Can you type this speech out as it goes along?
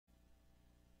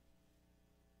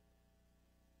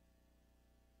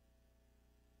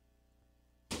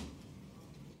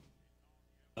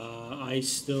I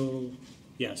still,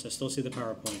 yes, I still see the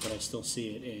PowerPoint, but I still see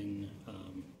it in,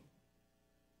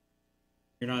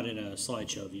 you're not in a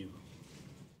slideshow view.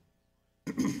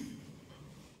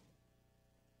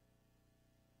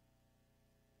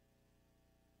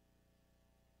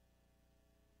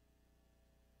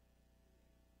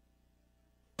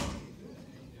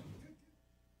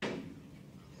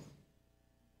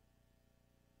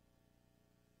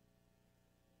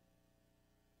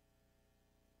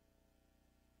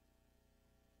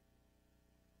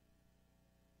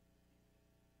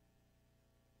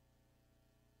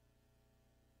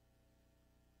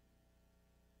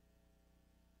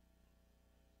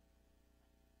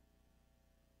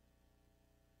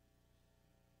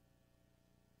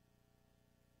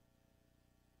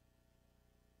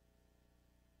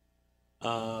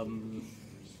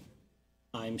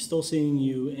 I'm still seeing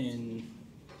you in,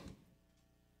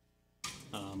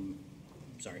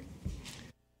 sorry.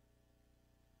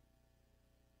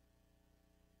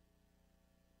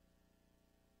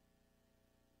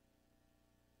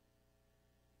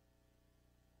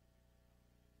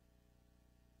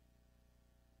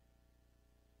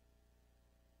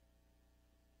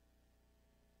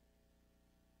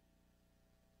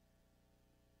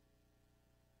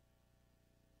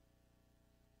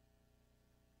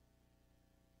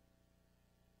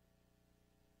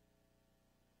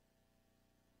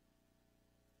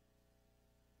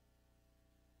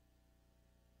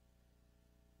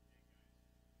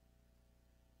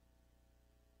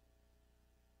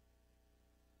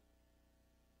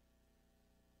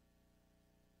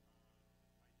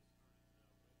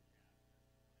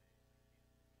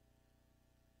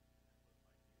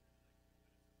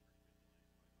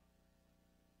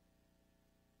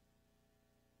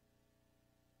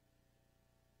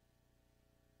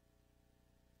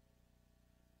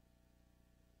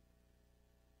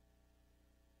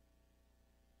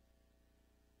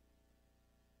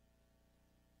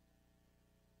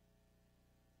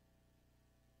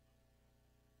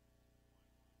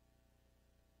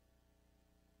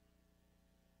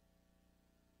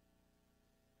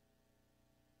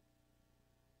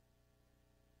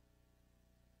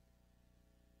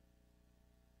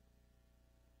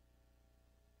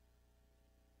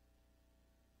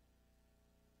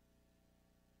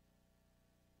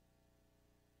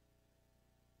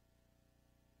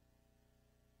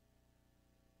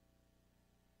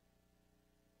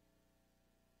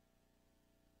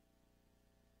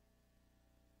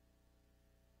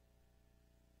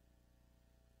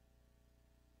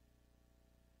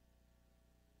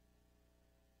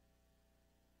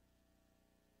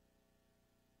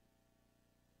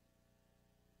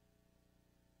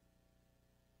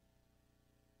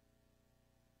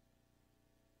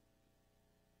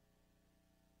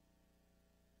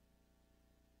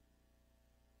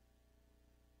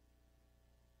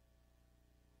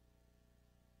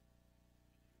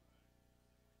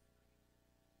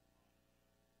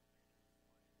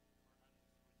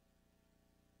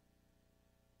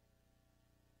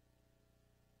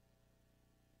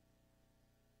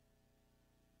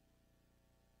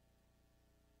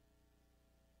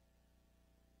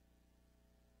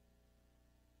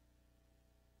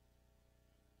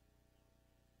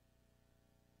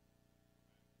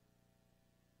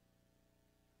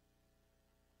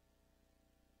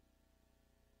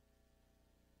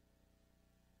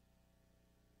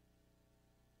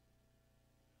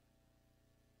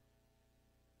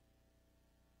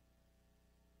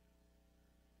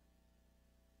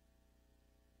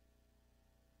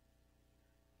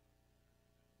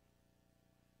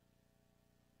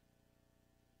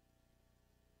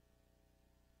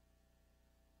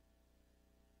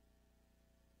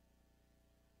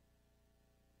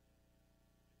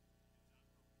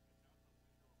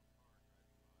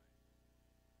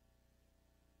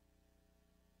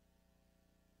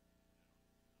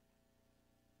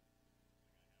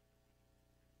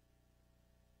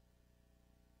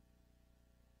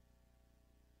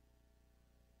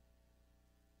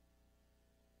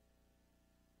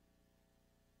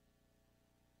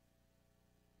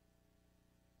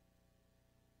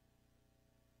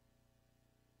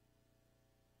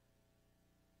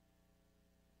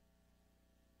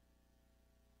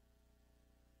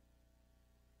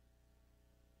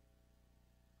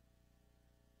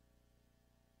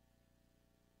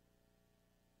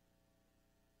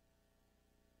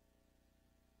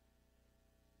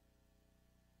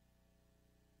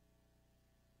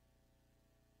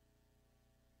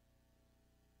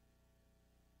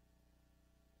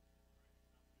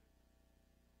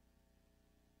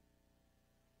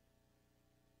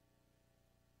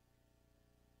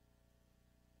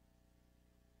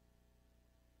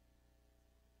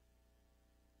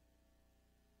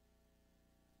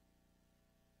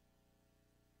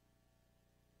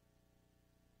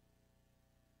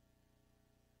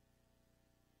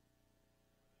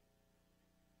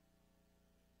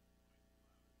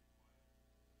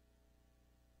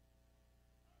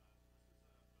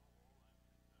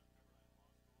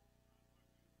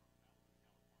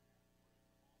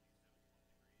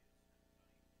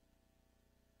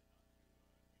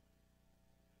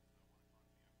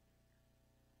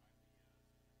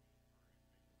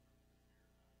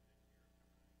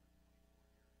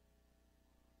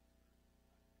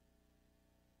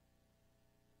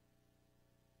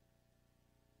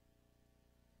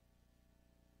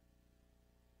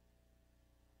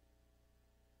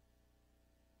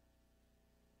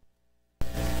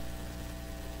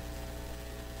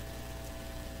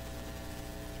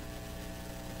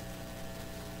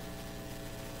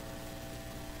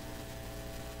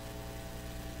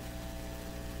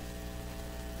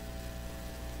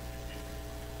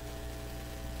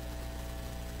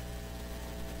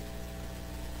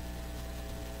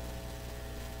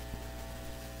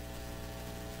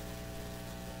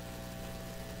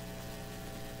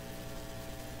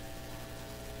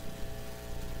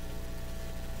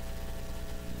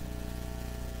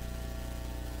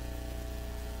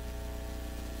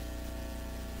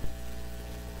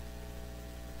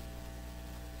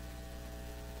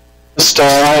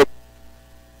 Start.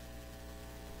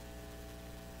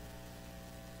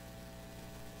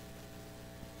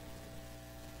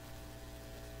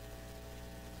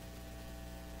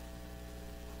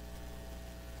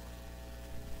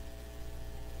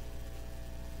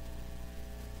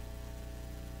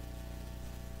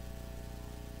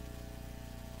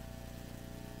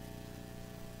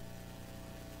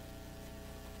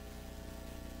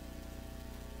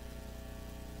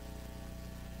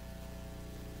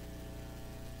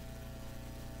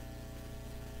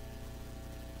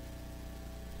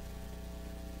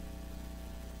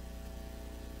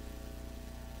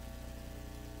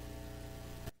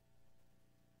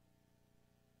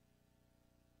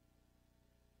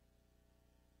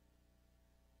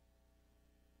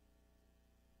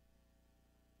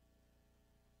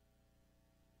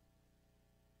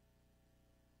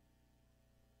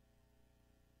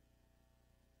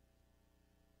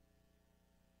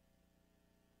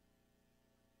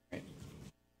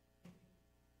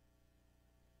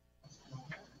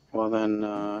 Well, then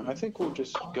I think we'll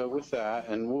just go with that,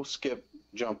 and we'll skip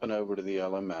jumping over to the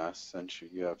LMS since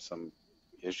you have some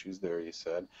issues there, you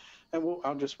said. And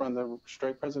I'll just run the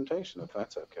straight presentation if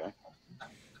that's okay.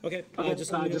 Okay,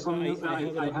 just let me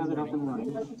know. I have it up and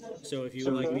running. So if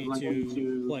you would like me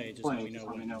to play, just let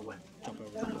me know when. Jump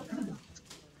over.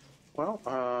 Well,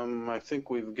 I think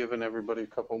we've given everybody a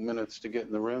couple minutes to get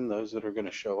in the room, those that are going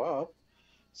to show up.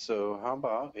 So how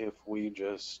about if we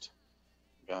just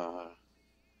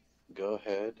go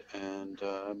ahead and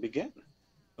begin.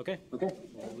 Okay. Well,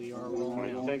 we are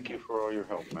rolling out. Thank you for all your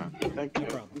help, Matt. Thank you. No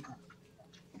problem.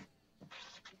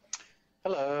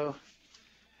 Hello.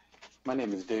 My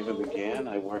name is David McGann.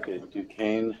 I work at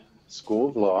Duquesne School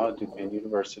of Law, Duquesne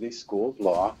University School of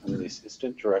Law. I'm the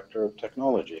Assistant Director of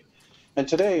Technology. And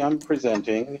today I'm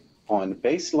presenting on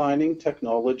baselining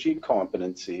technology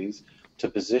competencies to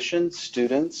position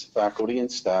students, faculty,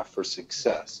 and staff for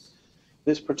success.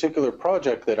 This particular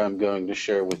project that I'm going to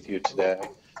share with you today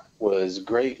was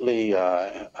greatly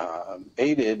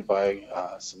aided by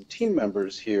some team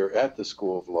members here at the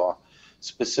School of Law,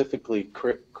 specifically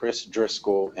Chris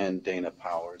Driscoll and Dana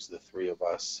Powers. The three of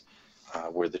us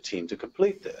were the team to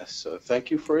complete this. So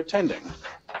thank you for attending.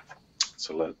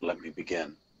 So let me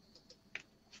begin.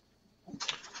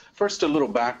 First, a little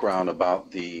background about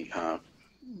the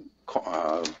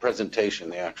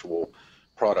presentation, the actual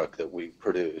product that we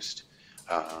produced.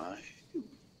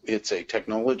 It's a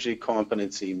technology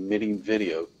competency meeting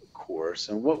video course,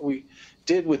 and what we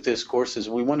did with this course is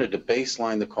we wanted to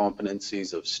baseline the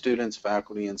competencies of students,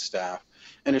 faculty, and staff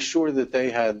and assure that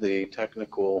they had the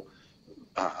technical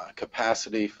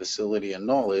capacity, facility, and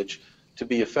knowledge to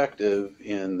be effective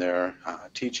in their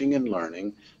teaching and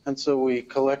learning. And so we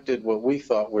collected what we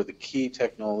thought were the key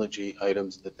technology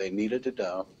items that they needed to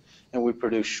know, and we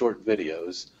produced short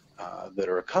videos that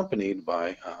are accompanied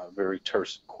by very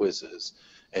terse quizzes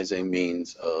as a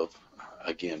means of,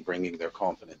 again, bringing their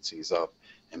competencies up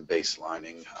and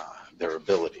baselining their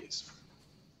abilities.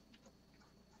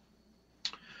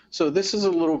 So this is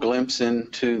a little glimpse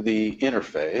into the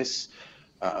interface.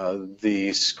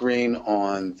 The screen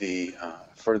on the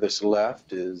furthest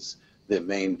left is the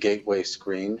main gateway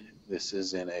screen. This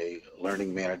is in a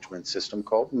learning management system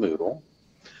called Moodle.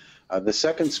 The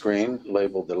second screen,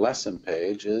 labeled the lesson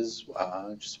page, is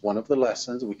just one of the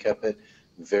lessons. We kept it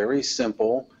very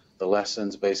simple. The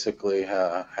lessons basically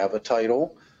have a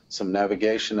title, some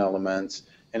navigation elements,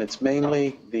 and it's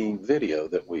mainly the video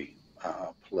that we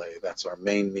play. That's our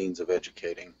main means of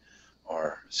educating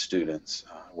our students,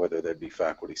 whether they be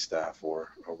faculty, staff, or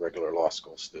regular law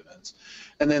school students.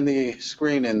 And then the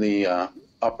screen in the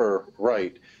upper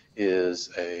right is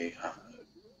a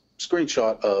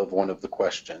screenshot of one of the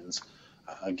questions.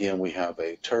 Again, we have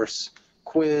a terse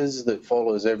quiz that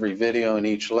follows every video in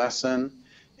each lesson,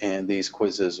 and these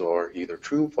quizzes are either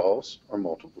true, false, or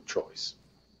multiple choice.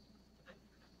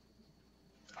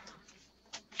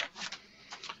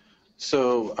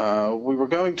 So we were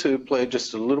going to play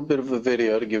just a little bit of a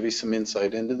video to give you some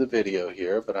insight into the video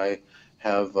here, but I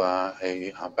have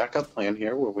a backup plan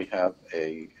here where we have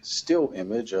a still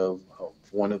image of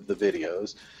one of the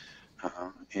videos.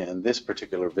 And this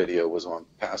particular video was on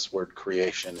password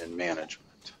creation and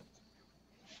management.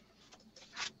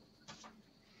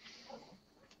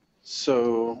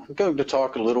 So I'm going to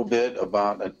talk a little bit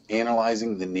about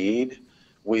analyzing the need.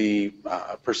 We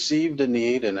perceived a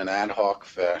need in an ad hoc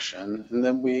fashion, and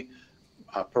then we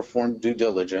performed due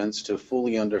diligence to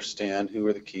fully understand who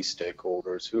are the key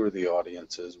stakeholders, who are the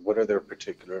audiences, what are their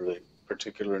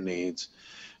particular needs.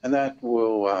 And that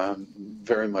will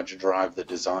very much drive the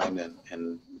design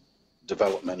and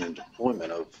development and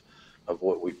deployment of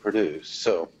what we produce.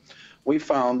 So we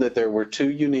found that there were two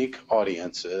unique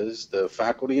audiences. The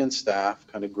faculty and staff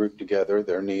kind of grouped together,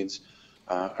 their needs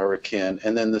are akin,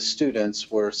 and then the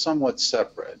students were somewhat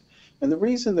separate. And the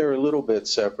reason they're a little bit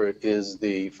separate is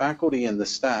the faculty and the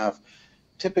staff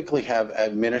typically have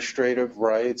administrative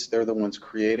rights. They're the ones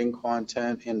creating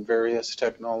content in various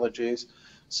technologies.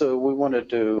 So we wanted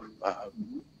to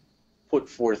put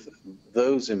forth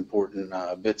those important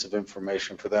bits of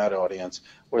information for that audience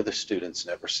where the students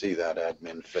never see that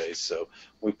admin face. So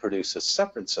we produce a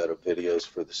separate set of videos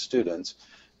for the students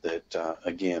that,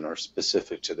 again, are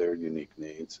specific to their unique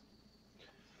needs.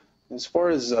 As far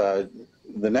as the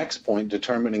next point,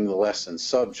 determining the lesson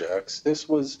subjects, this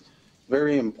was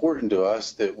very important to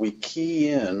us that we key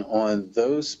in on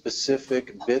those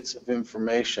specific bits of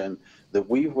information that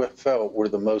we felt were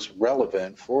the most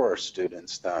relevant for our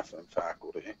students, staff, and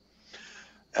faculty.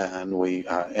 And we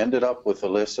ended up with a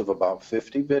list of about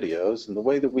 50 videos, and the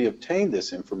way that we obtain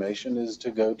this information is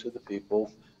to go to the people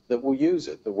that will use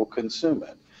it, that will consume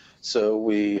it. So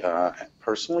we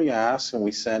personally asked and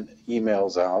we sent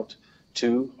emails out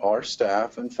to our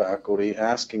staff and faculty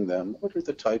asking them, what are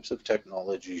the types of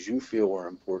technologies you feel are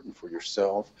important for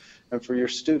yourself and for your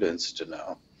students to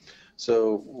know?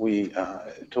 So we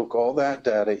took all that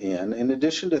data in. In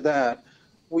addition to that,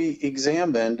 we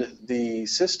examined the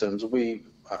systems. We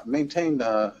maintained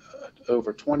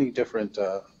over 20 different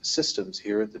systems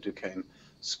here at the Duquesne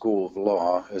School of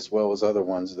Law, as well as other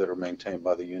ones that are maintained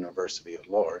by the university at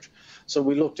large. So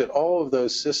we looked at all of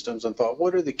those systems and thought,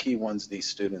 what are the key ones these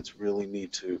students really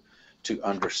need to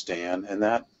understand? And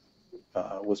that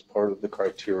was part of the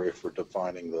criteria for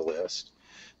defining the list.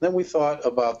 Then we thought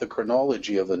about the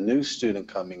chronology of a new student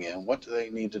coming in. What do they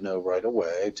need to know right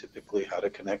away? Typically how to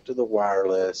connect to the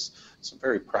wireless, some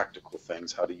very practical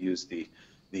things, how to use the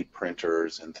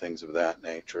printers and things of that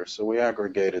nature. So we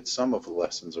aggregated some of the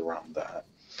lessons around that.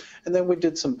 And then we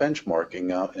did some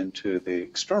benchmarking out into the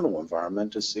external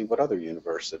environment to see what other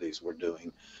universities were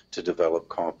doing to develop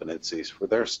competencies for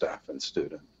their staff and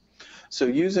students. So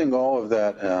using all of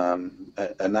that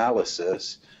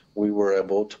analysis, we were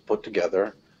able to put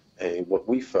together what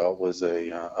we felt was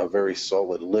a very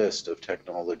solid list of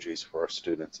technologies for our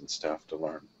students and staff to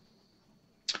learn.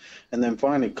 And then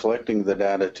finally, collecting the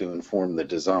data to inform the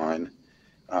design,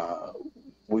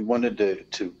 we wanted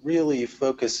to really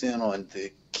focus in on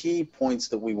the key points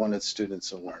that we wanted students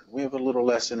to learn. We have a little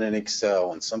lesson in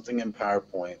Excel and something in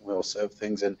PowerPoint. We also have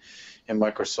things in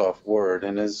Microsoft Word.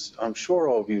 And as I'm sure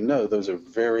all of you know, those are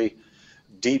very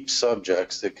deep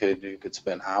subjects that you could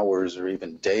spend hours or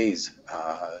even days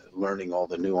learning all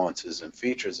the nuances and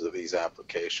features of these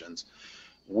applications.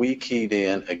 We keyed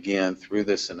in, again, through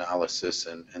this analysis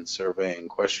and surveying,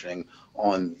 questioning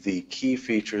on the key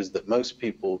features that most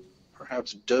people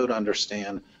perhaps don't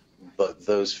understand, but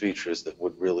those features that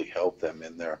would really help them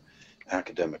in their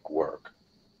academic work.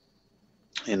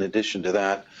 In addition to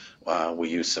that, we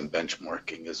use some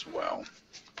benchmarking as well.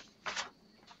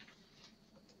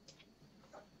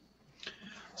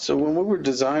 So when we were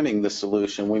designing the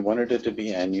solution, we wanted it to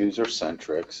be end-user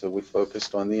centric, so we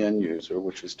focused on the end user,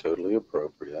 which is totally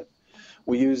appropriate.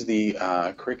 We used the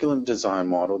curriculum design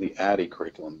model, the ADDIE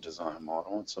curriculum design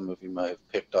model, and some of you may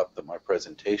have picked up that my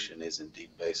presentation is indeed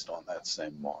based on that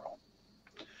same model.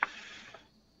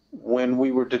 When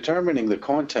we were determining the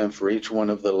content for each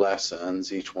one of the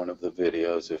lessons, each one of the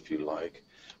videos, if you like,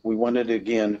 we wanted to,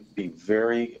 again, be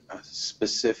very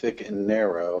specific and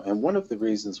narrow. And one of the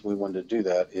reasons we wanted to do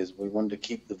that is we wanted to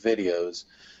keep the videos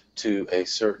to a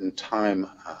certain time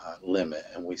limit.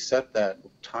 And we set that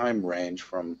time range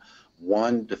from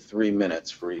 1 to 3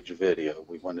 minutes for each video.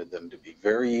 We wanted them to be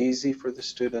very easy for the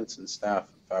students and staff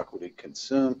and faculty to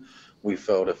consume. We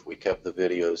felt if we kept the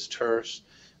videos terse,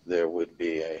 there would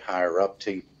be a higher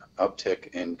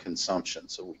uptick in consumption.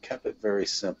 So we kept it very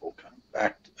simple, kind of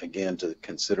back again to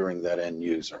considering that end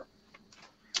user.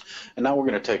 And now we're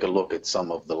going to take a look at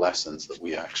some of the lessons that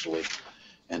we actually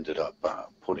ended up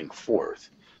putting forth.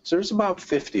 So there's about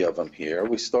 50 of them here.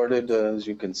 We started, as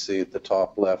you can see at the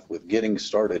top left, with getting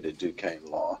started at Duquesne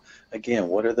Law. Again,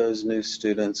 what are those new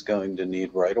students going to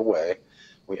need right away?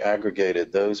 We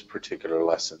aggregated those particular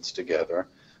lessons together.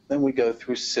 Then we go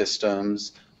through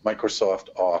systems, Microsoft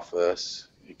Office,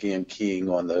 again keying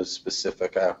on those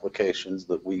specific applications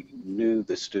that we knew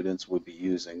the students would be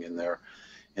using in their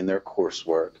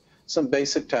coursework. Some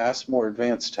basic tasks, more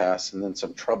advanced tasks, and then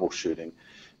some troubleshooting.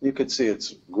 You can see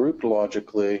it's grouped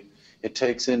logically. It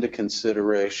takes into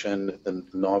consideration the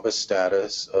novice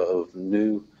status of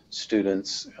new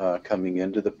students coming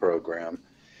into the program,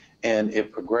 and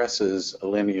it progresses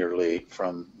linearly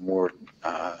from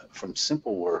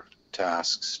simpler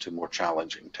tasks to more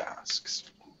challenging tasks.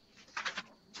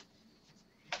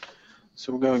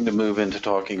 So we're going to move into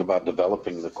talking about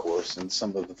developing the course and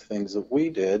some of the things that we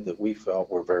did that we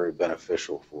felt were very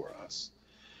beneficial for us.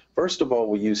 First of all,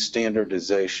 we use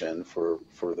standardization for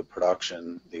the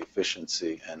production, the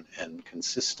efficiency, and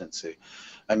consistency.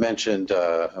 I mentioned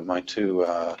my two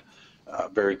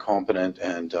very competent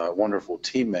and wonderful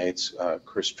teammates,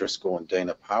 Chris Driscoll and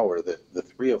Dana Power, that the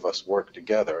three of us worked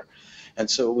together. And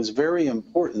so it was very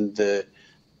important that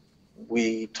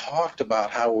we talked about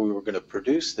how we were going to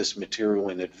produce this material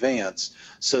in advance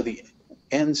so the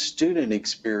end student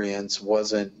experience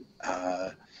wasn't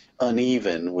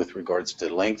uneven with regards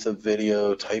to length of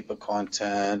video, type of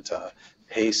content,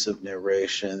 pace of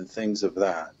narration, things of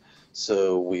that.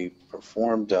 So we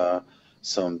performed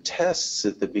some tests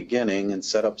at the beginning and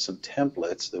set up some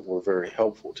templates that were very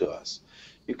helpful to us.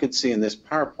 You can see in this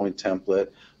PowerPoint template,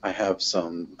 I have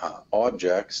some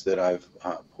objects that I've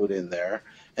put in there.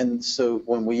 And so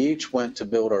when we each went to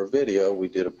build our video, we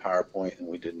did a PowerPoint and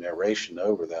we did narration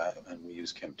over that, and we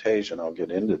used Camtasia, and I'll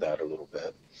get into that a little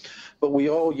bit. But we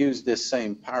all used this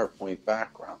same PowerPoint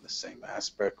background, the same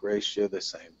aspect ratio, the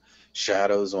same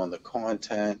shadows on the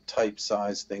content, type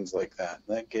size, things like that.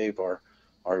 And that gave our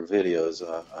videos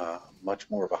much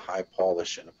more of a high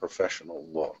polish and a professional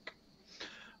look.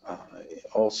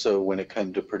 Also, when it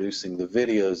came to producing the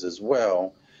videos as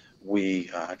well, we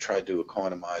tried to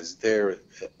economize there,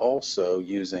 also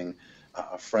using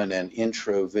front-end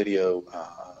intro video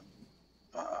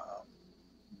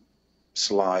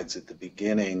slides at the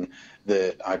beginning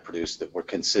that I produced that were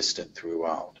consistent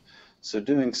throughout. So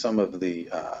doing some of the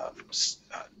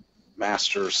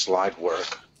master slide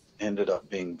work ended up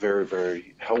being very,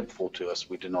 very helpful to us.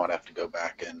 We did not have to go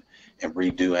back and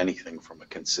redo anything from a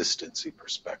consistency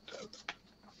perspective.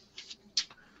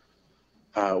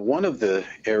 One of the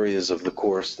areas of the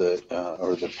course that,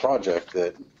 or the project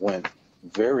that went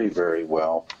very, very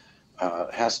well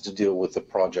has to deal with the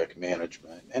project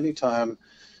management. Anytime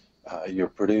you're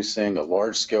producing a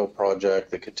large-scale project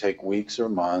that could take weeks or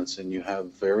months and you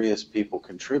have various people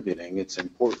contributing, it's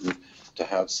important to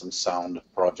have some sound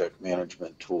project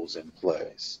management tools in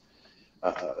place.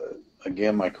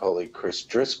 Again, my colleague Chris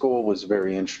Driscoll was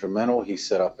very instrumental. He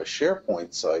set up a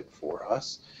SharePoint site for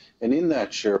us. And in that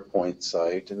SharePoint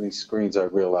site, and these screens I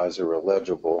realize are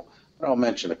illegible, but I'll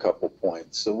mention a couple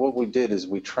points. So what we did is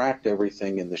we tracked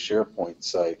everything in the SharePoint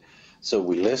site. So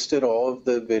we listed all of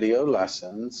the video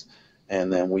lessons,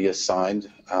 and then we assigned,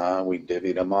 we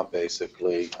divvied them up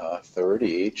basically, a third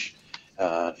each.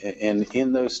 And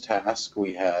in those tasks,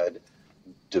 we had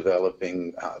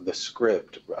developing the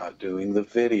script, doing the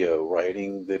video,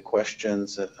 writing the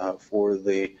questions for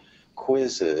the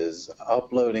quizzes,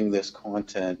 uploading this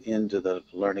content into the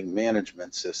learning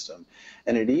management system.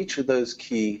 And at each of those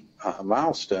key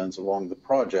milestones along the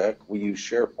project, we use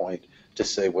SharePoint to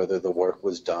say whether the work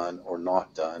was done or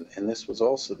not done. And this was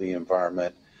also the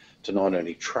environment to not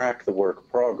only track the work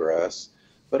progress,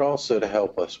 but also to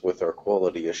help us with our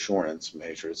quality assurance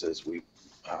measures as we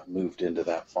moved into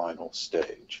that final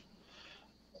stage.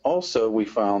 Also, we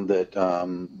found that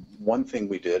one thing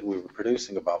we did, we were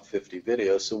producing about 50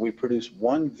 videos, so we produced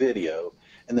one video,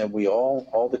 and then we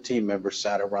all the team members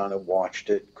sat around and watched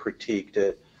it, critiqued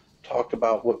it, talked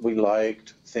about what we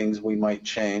liked, things we might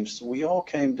change. So we all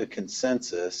came to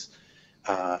consensus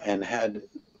and had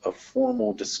a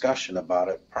formal discussion about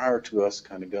it prior to us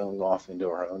kind of going off into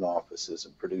our own offices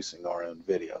and producing our own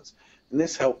videos. And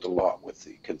this helped a lot with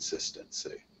the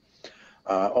consistency.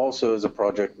 Also, as a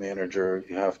project manager,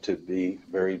 you have to be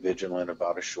very vigilant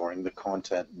about assuring the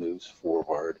content moves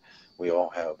forward. We all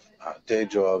have day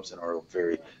jobs and are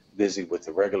very busy with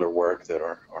the regular work that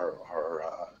our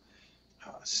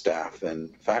staff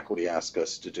and faculty ask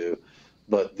us to do.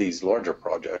 But these larger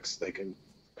projects, they can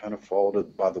kind of fall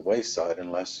by the wayside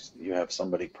unless you have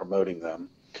somebody promoting them.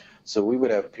 So we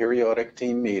would have periodic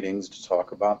team meetings to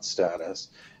talk about status.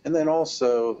 And then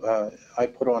also, I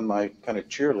put on my kind of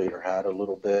cheerleader hat a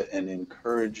little bit and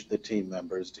encourage the team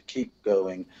members to keep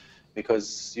going,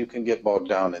 because you can get bogged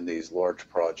down in these large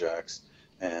projects,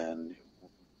 and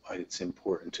it's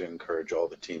important to encourage all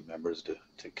the team members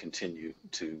to continue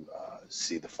to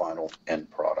see the final end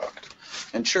product.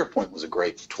 And SharePoint was a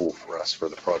great tool for us for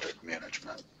the project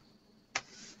management.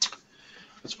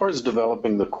 As far as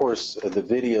developing the course, the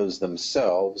videos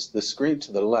themselves, the screen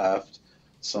to the left,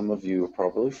 some of you are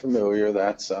probably familiar,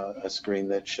 that's a screen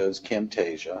that shows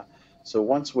Camtasia. So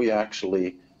once we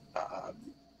actually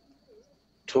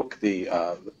took the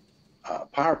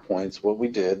PowerPoints, what we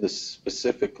did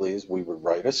specifically is we would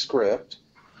write a script,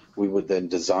 we would then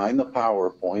design the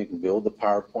PowerPoint and build the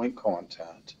PowerPoint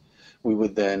content. We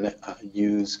would then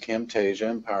use Camtasia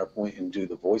and PowerPoint and do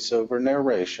the voiceover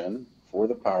narration for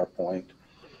the PowerPoint.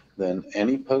 Then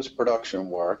any post-production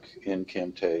work in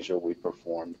Camtasia we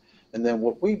performed. And then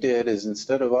what we did is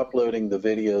instead of uploading the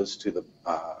videos to the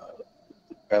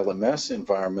LMS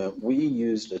environment, we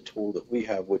used a tool that we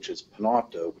have, which is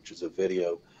Panopto, which is a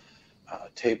video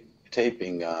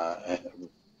taping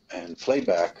and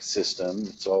playback system.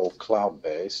 It's all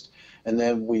cloud-based. And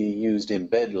then we used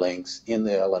embed links in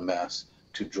the LMS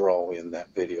to draw in that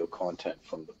video content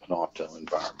from the Panopto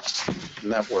environment.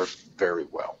 And that worked very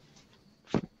well.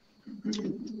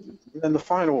 And then the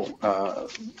final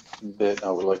bit I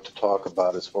would like to talk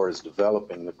about as far as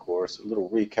developing the course, a little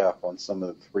recap on some of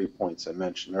the 3 points I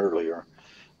mentioned earlier.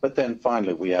 But then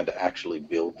finally, we had to actually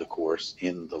build the course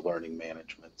in the learning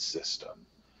management system.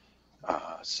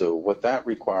 So what that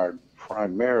required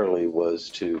primarily was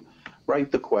to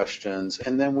write the questions,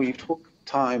 and then we took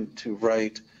time to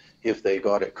write if they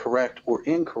got it correct or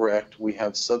incorrect. We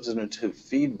have substantive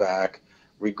feedback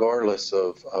regardless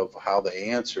of how they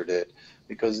answered it,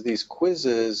 because these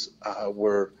quizzes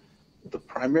were, the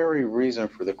primary reason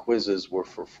for the quizzes were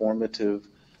for formative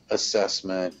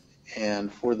assessment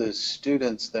and for the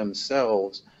students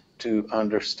themselves to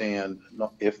understand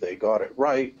if they got it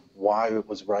right, why it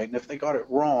was right, and if they got it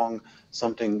wrong,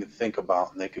 something to think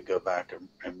about, and they could go back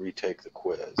and retake the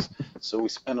quiz. So we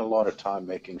spent a lot of time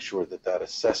making sure that that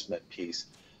assessment piece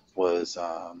was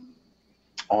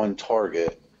on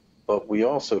target, but we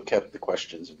also kept the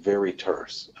questions very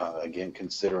terse, again,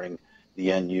 considering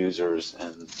the end users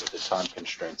and the time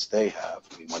constraints they have.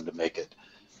 We wanted to make it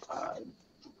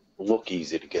look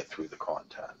easy to get through the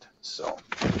content. So,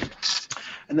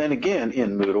 and then again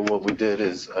in Moodle, what we did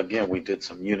is, again, we did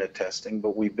some unit testing,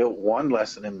 but we built one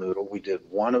lesson in Moodle. We did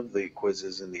one of the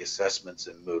quizzes and the assessments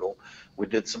in Moodle. We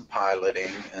did some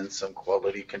piloting and some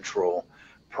quality control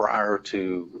prior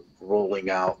to rolling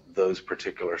out those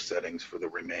particular settings for the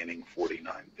remaining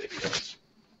 49 videos.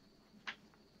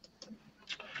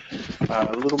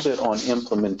 A little bit on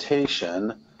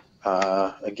implementation.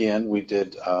 Again, we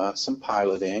did some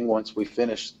piloting. Once we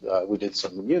finished, we did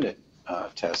some unit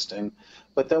testing.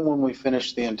 But then when we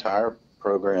finished the entire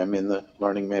program in the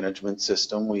learning management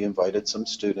system, we invited some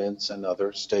students and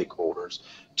other stakeholders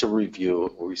to review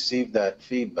it. We received that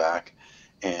feedback,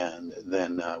 and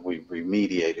then we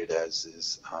remediated as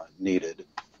is needed.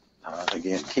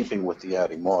 Again, keeping with the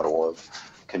ADDIE model of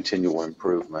continual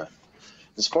improvement.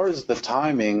 As far as the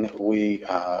timing, we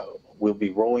will be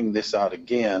rolling this out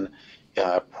again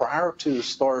prior to the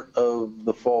start of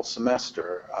the fall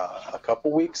semester, a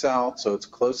couple weeks out, so it's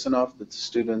close enough that the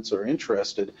students are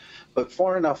interested, but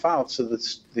far enough out so that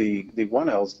the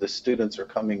 1Ls, the students are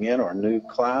coming in, or new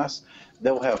class,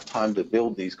 they'll have time to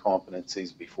build these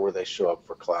competencies before they show up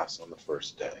for class on the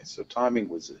first day. So timing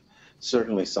was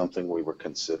certainly something we were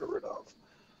considerate of.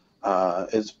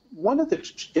 Is one of the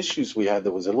issues we had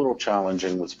that was a little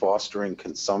challenging was fostering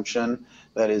consumption.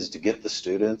 That is, to get the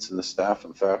students and the staff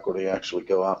and faculty actually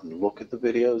go out and look at the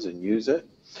videos and use it.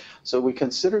 So we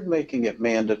considered making it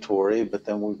mandatory, but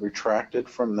then we retracted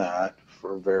from that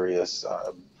for various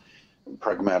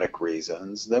pragmatic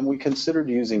reasons. Then we considered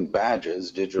using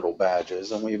badges, digital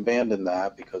badges, and we abandoned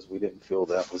that because we didn't feel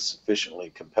that was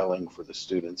sufficiently compelling for the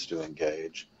students to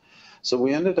engage. So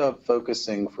we ended up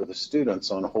focusing for the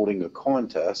students on holding a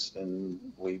contest, and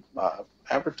we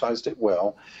advertised it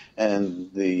well.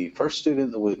 And the first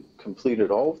student that completed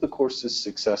all of the courses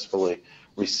successfully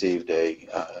received a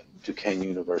Duquesne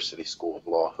University School of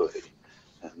Law hoodie.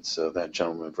 And so that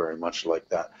gentleman very much liked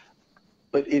that.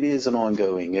 But it is an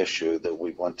ongoing issue that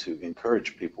we want to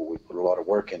encourage people. We put a lot of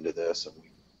work into this, and we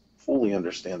fully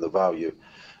understand the value.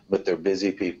 But they're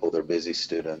busy people, they're busy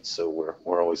students, so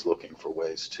we're always looking for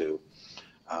ways to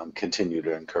continue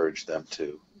to encourage them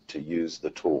to use the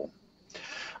tool.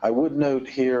 I would note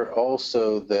here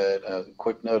also that a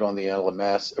quick note on the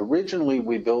LMS. Originally,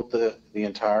 we built the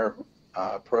entire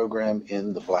program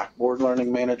in the Blackboard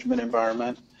learning management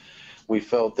environment. We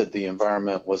felt that the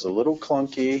environment was a little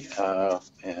clunky,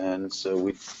 and so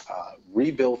we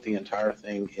rebuilt the entire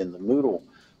thing in the Moodle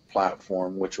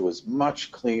platform, which was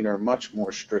much cleaner, much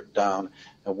more stripped down,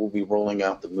 and we'll be rolling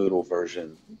out the Moodle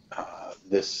version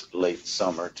this late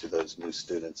summer to those new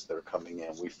students that are coming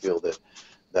in. We feel that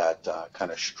that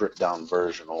kind of stripped down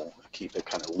version will keep it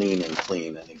kind of lean and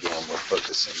clean, and again, we're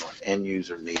focusing on end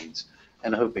user needs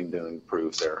and hoping to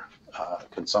improve their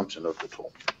consumption of the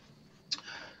tool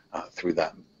through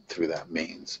that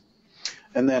means.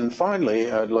 And then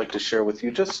finally, I'd like to share with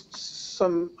you just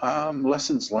some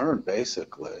lessons learned,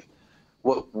 basically.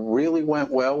 What really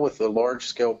went well with a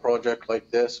large-scale project like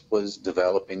this was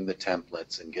developing the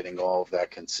templates and getting all of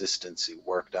that consistency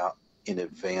worked out in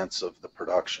advance of the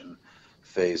production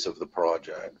phase of the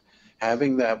project.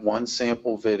 having that one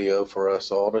sample video for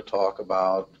us all to talk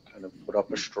about, kind of put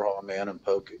up a straw man and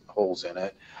poke holes in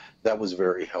it, that was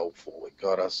very helpful. It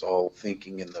got us all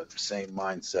thinking in the same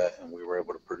mindset, and we were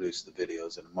able to produce the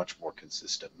videos in a much more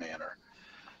consistent manner.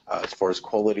 As far as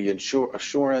quality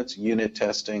assurance, unit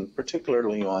testing,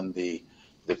 particularly on the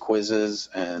quizzes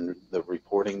and the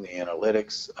reporting, the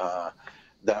analytics,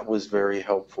 that was very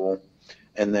helpful.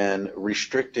 And then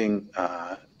restricting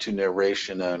to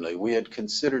narration only. We had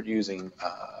considered using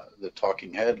the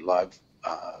talking head, live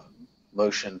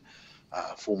motion,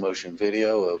 full motion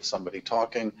video of somebody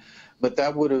talking, but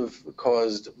that would have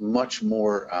caused much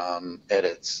more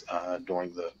edits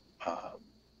during the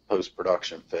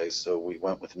post-production phase, so we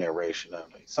went with narration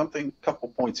only. A couple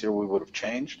points here we would have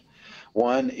changed.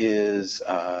 One is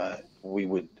we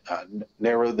would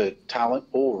narrow the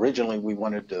talent pool. Originally, we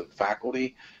wanted the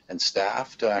faculty and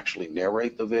staff to actually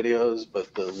narrate the videos,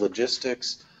 but the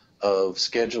logistics of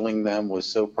scheduling them was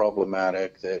so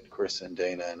problematic that Chris and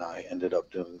Dana and I ended up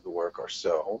doing the work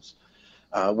ourselves.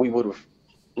 We would have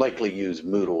likely used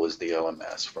Moodle as the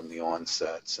LMS from the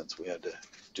onset, since we had to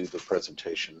do the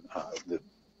presentation, the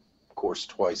course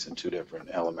twice in 2 different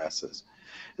LMSs.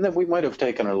 And then we might have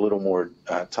taken a little more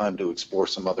time to explore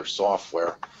some other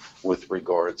software with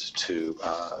regards to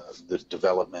the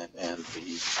development and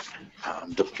the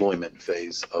deployment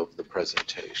phase of the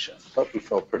presentation. But we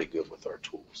felt pretty good with our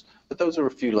tools. But those are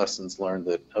a few lessons learned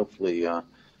that hopefully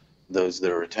those that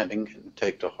are attending can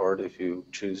take to heart if you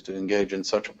choose to engage in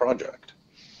such a project.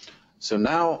 So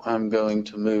now I'm going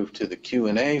to move to the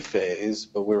Q&A phase,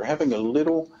 but we're having a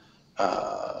little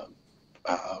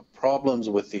problems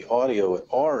with the audio at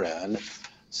our end,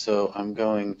 so I'm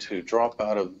going to drop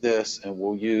out of this and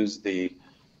we'll use the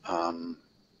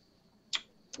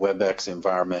WebEx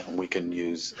environment, and we can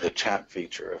use the chat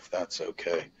feature if that's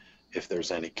okay, if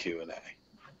there's any Q&A.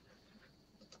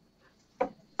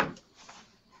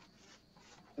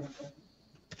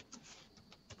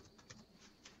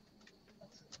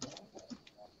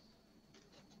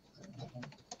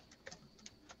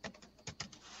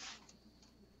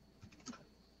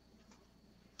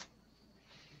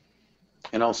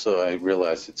 And also, I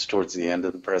realize it's towards the end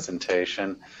of the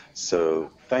presentation,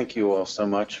 so thank you all so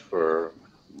much for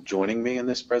joining me in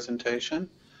this presentation.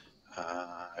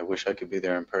 I wish I could be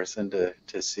there in person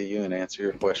to see you and answer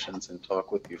your questions and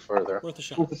talk with you further. Worth a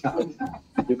shot.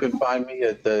 You can find me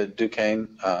at the Duquesne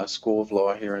School of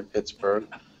Law here in Pittsburgh,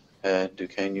 at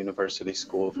Duquesne University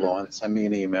School of Law, and send me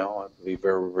an email. I'll be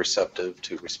very receptive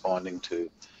to responding to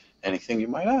anything you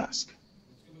might ask.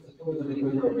 I'm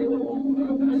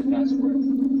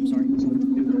sorry.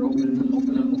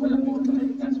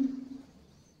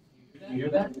 You hear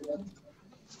that?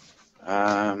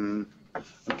 I'm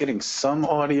getting some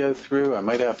audio through. I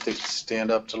might have to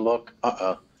stand up to look.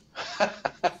 Uh-oh.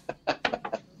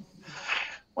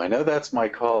 Well, I know that's my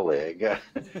colleague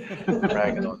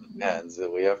bragging on the pens.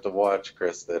 We have to watch,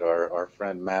 Chris, that our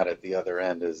friend Matt at the other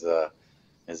end is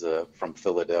from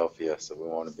Philadelphia, so we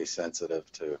want to be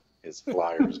sensitive to his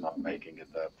flyers not making it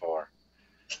that far.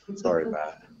 Sorry,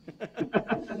 Matt.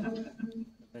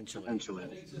 Eventually.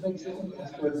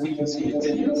 We can see your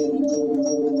video.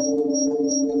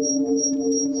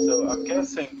 So I'm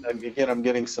guessing, again, I'm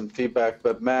getting some feedback,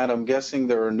 but Matt, I'm guessing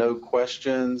there are no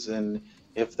questions, and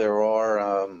if there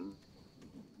are,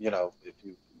 you know, if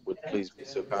you would please be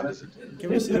so kind as to. Can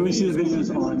we see the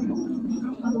videos on?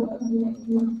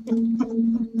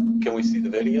 Can we see the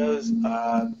videos?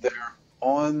 They're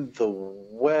on the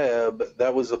web.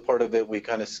 That was a part of it we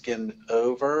kind of skimmed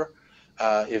over.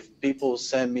 If people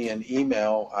send me an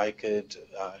email, I could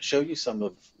show you some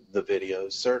of the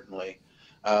videos, certainly.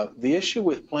 The issue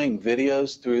with playing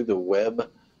videos through the web,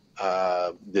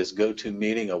 this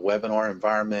GoToMeeting, a webinar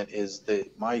environment, is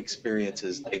that my experience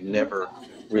is they never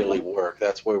really work.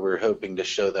 That's why we're hoping to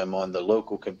show them on the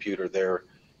local computer there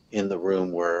in the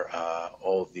room where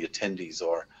all of the attendees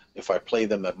are. If I play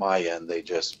them at my end, they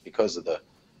just, because of the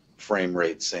frame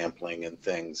rate sampling and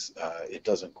things, it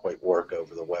doesn't quite work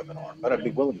over the webinar, but I'd be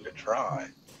willing to try.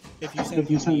 If you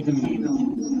send them an email.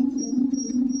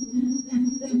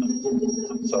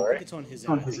 I'm sorry? It's on his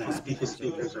end. His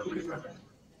speakers are pretty good.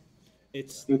 I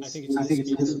think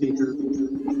it's his speaker.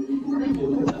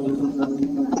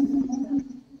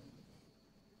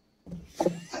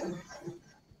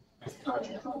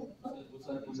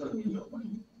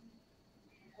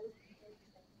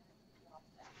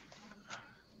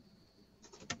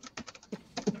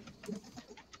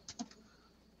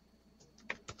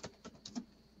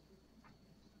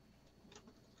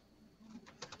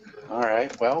 All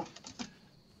right, well,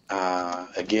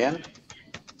 again,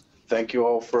 thank you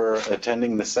all for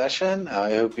attending the session.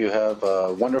 I hope you have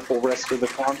a wonderful rest of the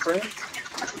conference.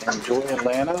 Enjoy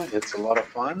Atlanta. It's a lot of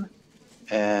fun.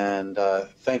 And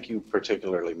thank you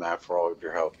particularly, Matt, for all of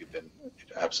your help. You've been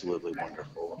absolutely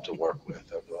wonderful to work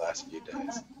with over the last few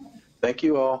days. Thank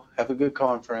you all. Have a good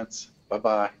conference.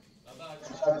 Bye-bye.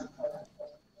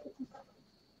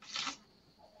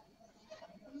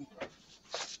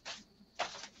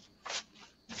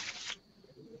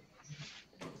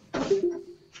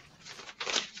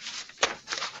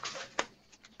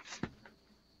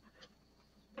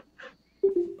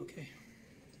 Okay.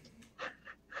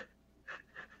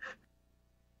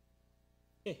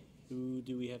 Okay, who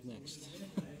do we have next?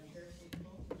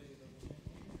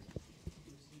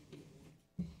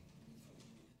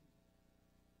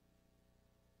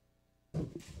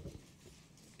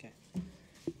 Okay.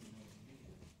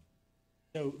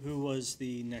 So who was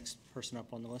the next person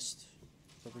up on the list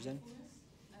representing?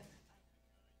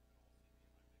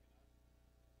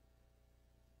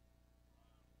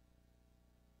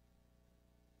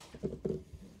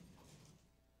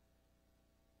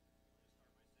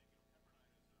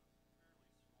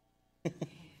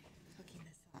 Hooking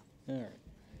this up. All right,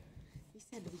 You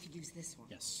said that we could use this one.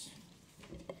 yes.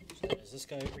 So there's this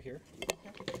guy over here.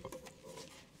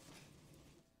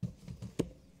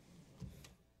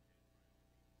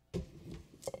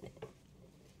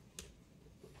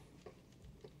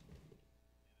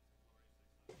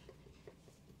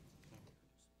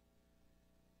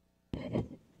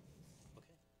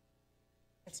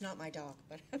 It's not my dog,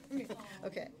 but,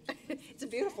 okay. It's a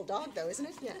beautiful dog, though, isn't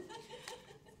it? Yeah.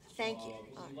 Thank you.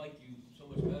 We like you so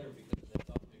much better because of that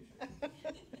top picture.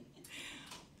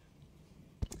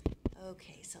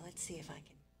 Okay, so let's see if I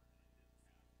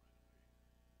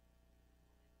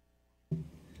can.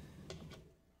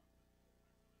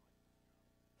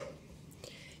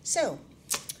 So,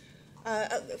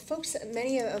 folks,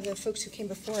 many of the folks who came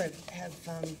before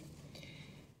have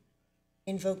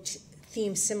invoked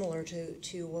themes similar to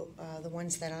the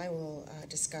ones that I will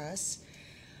discuss.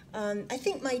 I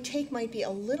think my take might be a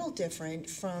little different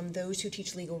from those who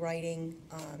teach legal writing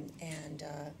and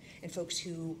folks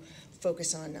who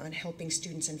focus on helping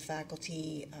students and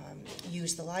faculty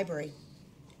use the library.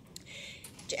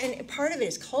 And part of it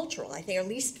is cultural, I think, or at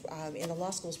least in the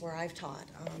law schools where I've taught.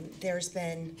 There's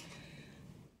been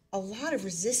a lot of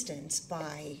resistance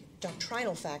by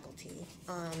doctrinal faculty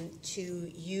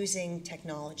to using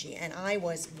technology, and I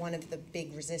was one of the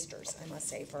big resistors, I must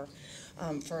say, for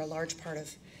a large part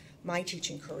of my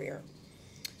teaching career.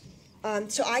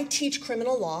 So I teach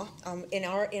criminal law. In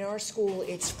our school,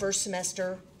 it's first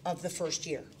semester of the first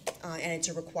year, and it's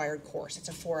a required course. It's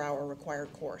a 4-hour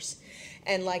required course.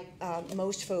 And like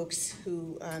most folks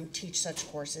who teach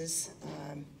such courses,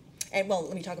 and well,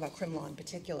 let me talk about crim law in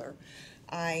particular,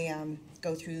 I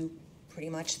go through pretty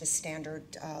much the standard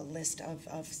list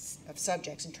of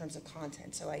subjects in terms of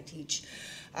content. So I teach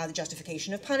the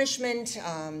justification of punishment,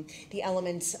 the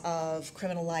elements of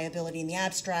criminal liability in the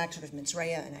abstract, sort of mens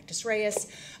rea and actus reus.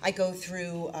 I go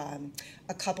through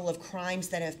a couple of crimes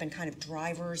that have been kind of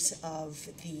drivers of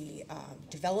the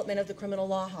development of the criminal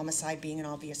law, homicide being an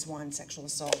obvious one, sexual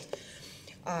assault.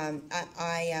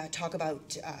 I talk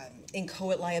about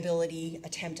inchoate liability,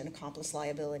 attempt and accomplice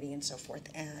liability, and so forth,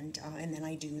 and then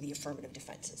I do the affirmative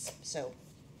defenses. So,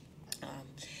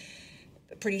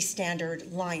 pretty standard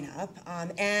lineup.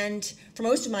 And for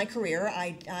most of my career,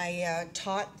 I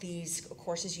taught these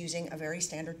courses using a very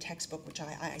standard textbook, which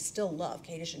I still love.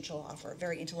 Kadish and Chil offer a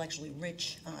very intellectually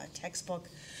rich textbook.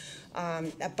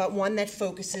 But one that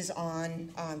focuses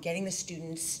on getting the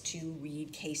students to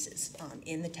read cases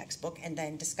in the textbook and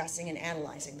then discussing and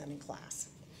analyzing them in class.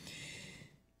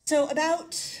 So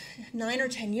about 9 or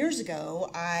 10 years ago,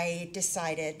 I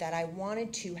decided that I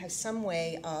wanted to have some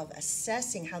way of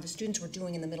assessing how the students were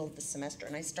doing in the middle of the semester,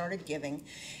 and I started giving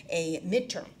a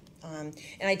midterm. And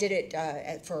I did it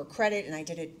for credit, and I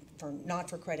did it for not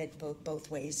for credit,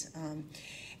 both ways.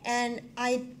 And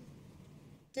I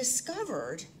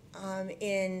discovered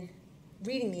in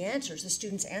reading the answers, the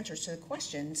students' answers to the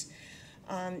questions,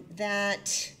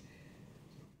 that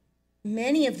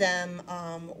many of them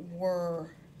were,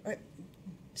 or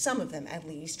some of them at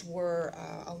least, were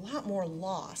a lot more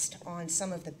lost on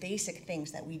some of the basic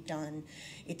things that we've done,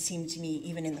 it seemed to me,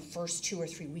 even in the first 2 or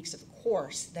 3 weeks of the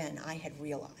course than I had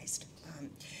realized.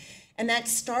 And that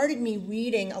started me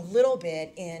reading a little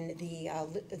bit in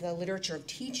the literature of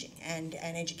teaching and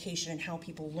education and how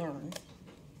people learn.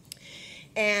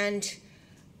 And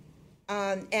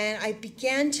And I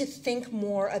began to think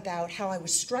more about how I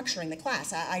was structuring the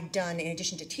class. I'd done, in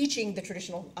addition to teaching the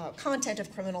traditional content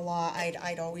of criminal law,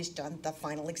 I'd always done the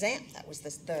final exam. That was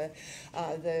the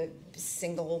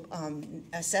single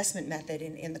assessment method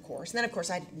in the course. And then, of course,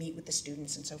 I'd meet with the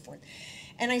students and so forth.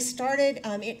 And I started,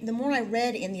 the more I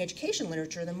read in the education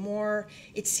literature, the more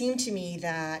it seemed to me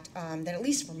that, that at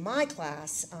least for my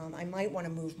class, I might want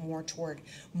to move more toward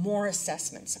more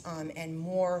assessments and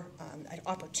more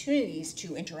opportunities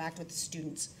to interact with the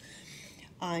students.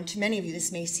 To many of you,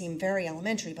 this may seem very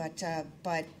elementary, but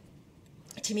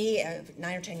to me,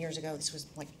 9 or 10 years ago, this was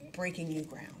like breaking new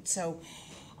ground. So.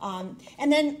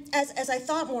 And then as I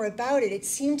thought more about it, it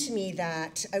seemed to me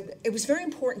that it was very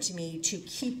important to me to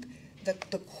keep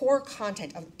the core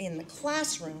content in the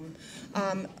classroom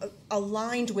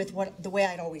aligned with the way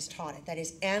I'd always taught it. That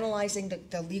is, analyzing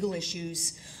the legal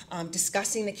issues,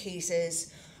 discussing the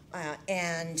cases,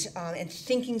 and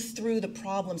thinking through the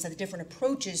problems and the different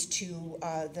approaches to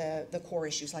the core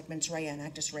issues like mens rea and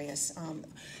actus reus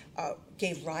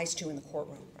gave rise to in the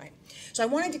courtroom, right? So I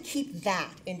wanted to keep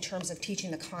that in terms of teaching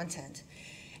the content.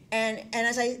 And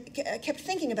as I kept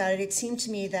thinking about it, it seemed to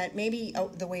me that maybe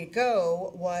the way to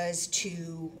go was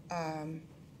to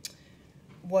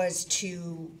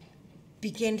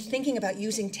begin thinking about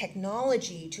using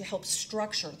technology to help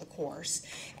structure the course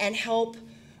and help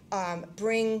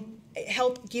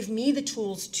give me the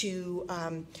tools to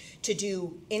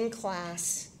do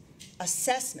in-class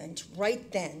assessment right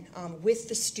then with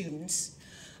the students,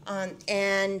 and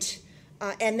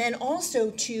then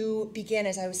also to begin,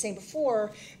 as I was saying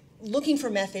before, looking for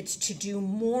methods to do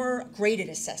more graded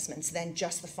assessments than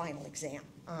just the final exam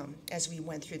as we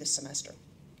went through the semester.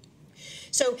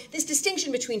 So this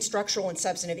distinction between structural and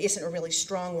substantive isn't a really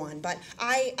strong one, but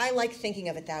I like thinking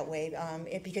of it that way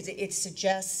because it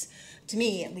suggests, to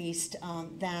me at least,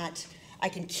 that I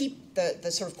can keep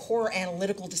the sort of core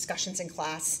analytical discussions in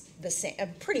class the same,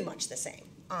 pretty much the same,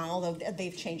 although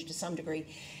they've changed to some degree,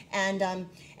 and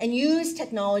use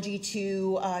technology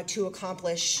to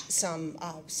accomplish some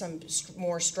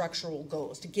more structural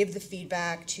goals, to give the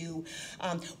feedback to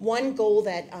one goal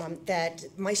that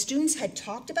my students had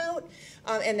talked about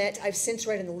and that I've since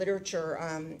read in the literature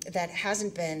that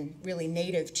hasn't been really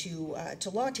native to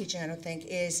law teaching, I don't think,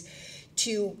 is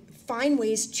to find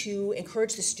ways to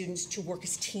encourage the students to work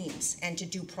as teams and to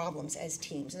do problems as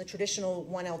teams. In the traditional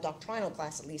 1L doctrinal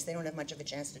class, at least, they don't have much of a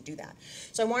chance to do that.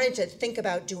 So I wanted to think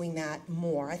about doing that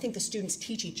more. I think the students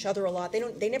teach each other a lot.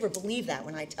 They never believe that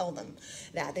when I tell them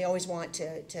that. They always want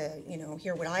to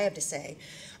hear what I have to say.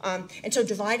 And so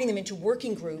dividing them into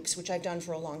working groups, which I've done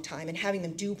for a long time, and having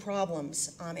them do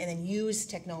problems and then use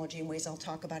technology in ways I'll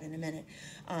talk about in a minute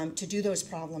to do those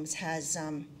problems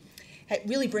it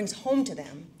really brings home to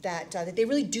them that they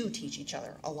really do teach each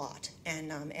other a lot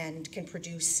and can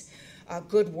produce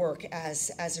good work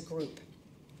as a group.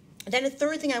 Then a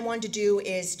third thing I wanted to do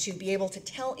is to be able to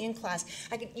tell in class.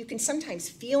 You can sometimes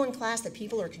feel in class that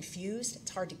people are confused.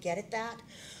 It's hard to get at that.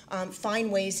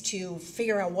 Find ways to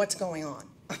figure out what's going on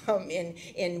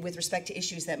with respect to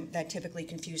issues that typically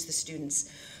confuse the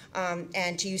students,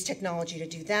 and to use technology to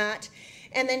do that.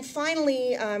 And then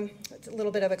finally, it's a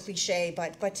little bit of a cliche,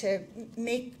 but to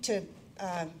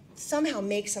somehow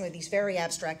make some of these very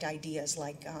abstract ideas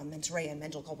like mens rea and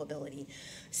mental culpability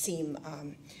seem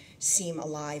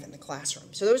alive in the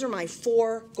classroom. So those are my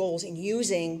 4 goals in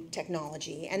using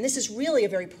technology. And this is really a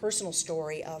very personal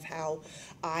story of how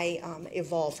I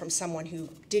evolved from someone who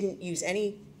didn't use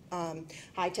any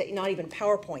high tech, not even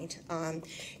PowerPoint,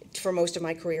 for most of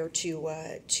my career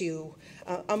to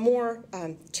a more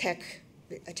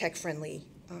tech-friendly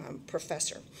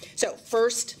professor. So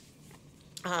first,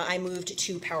 I moved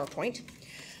to PowerPoint,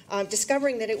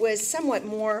 discovering that it was somewhat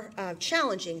more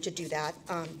challenging to do that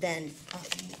than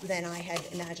I had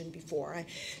imagined before.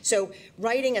 So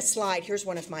writing a slide, here's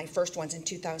one of my first ones in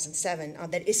 2007,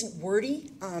 that isn't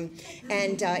wordy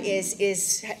and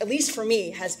is, at least for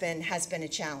me, has been a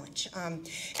challenge. And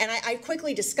I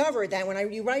quickly discovered that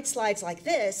when you write slides like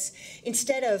this,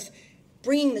 instead of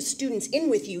bringing the students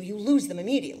in with you, you lose them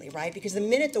immediately, right? Because the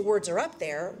minute the words are up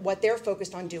there, what they're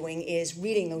focused on doing is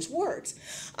reading those words.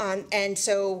 And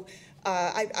so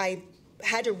I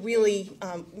had to really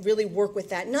work with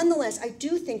that. Nonetheless, I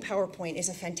do think PowerPoint is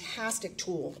a fantastic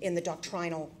tool in the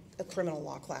doctrinal criminal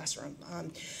law classroom,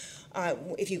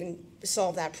 if you can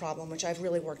solve that problem, which I've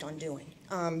really worked on doing.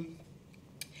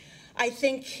 I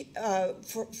think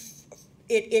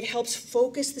it helps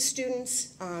focus the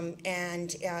students,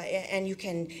 and you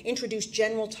can introduce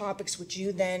general topics which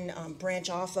you then branch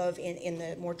off of in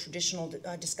the more traditional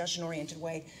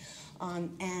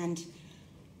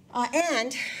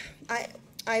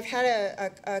I've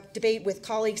had a debate with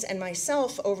colleagues and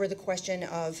myself over the question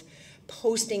of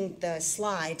posting the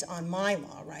slides on my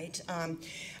law, right?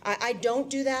 I don't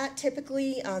do that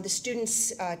typically. The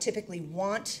students typically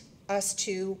want us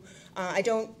to.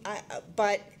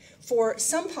 But for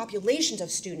some populations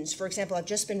of students, for example, I've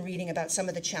just been reading about some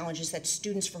of the challenges that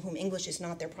students for whom English is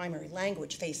not their primary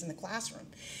language face in the classroom.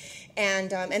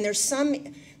 And there's some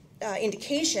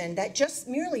indication that just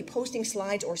merely posting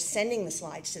slides or sending the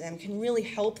slides to them can really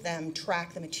help them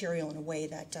track the material in a way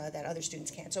that other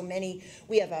students can't. So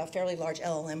we have a fairly large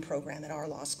LLM program at our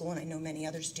law school, and I know many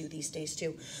others do these days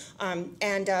too.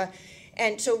 And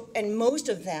most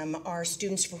of them are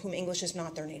students for whom English is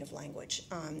not their native language,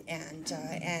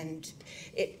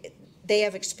 they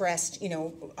have expressed,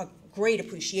 a great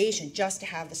appreciation just to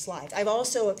have the slides. I've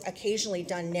also occasionally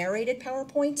done narrated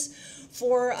PowerPoints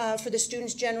for the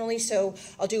students generally. So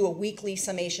I'll do a weekly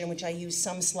summation, which I use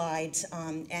some slides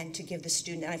and to give the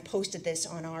student. And I've posted this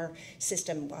on our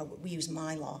system. We use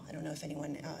MyLaw. I don't know if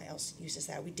anyone else uses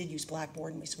that. We did use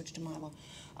Blackboard, and we switched to MyLaw.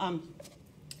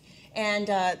 And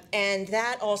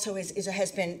that also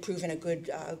has been proven a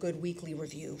good weekly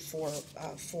review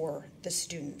for the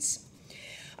students.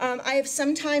 I have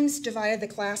sometimes divided the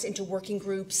class into working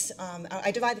groups. I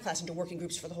divide the class into working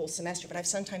groups for the whole semester, but I've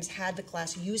sometimes had the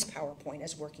class use PowerPoint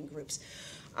as working groups.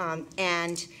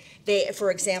 And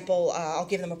for example, I'll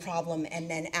give them a problem and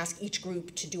then ask each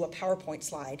group to do a PowerPoint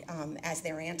slide as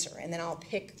their answer. And then I'll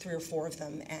pick 3 or 4 of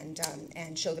them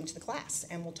and show them to the class.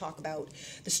 And we'll talk about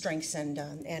the strengths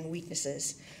and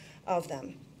weaknesses of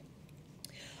them.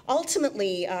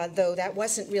 Ultimately, though, that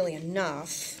wasn't really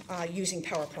enough. Using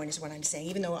PowerPoint is what I'm saying,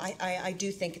 even though I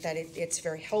do think that it's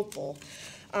very helpful,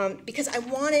 because I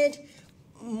wanted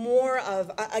more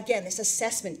of, again, this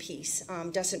assessment piece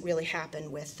doesn't really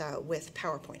happen with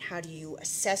PowerPoint. How do you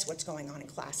assess what's going on in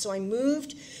class? So I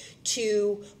moved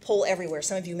to Poll Everywhere.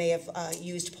 Some of you may have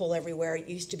used Poll Everywhere. It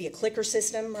used to be a clicker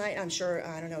system, right? I'm sure,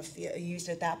 I don't know if you used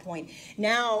it at that point.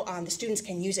 Now the students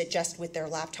can use it just with their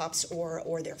laptops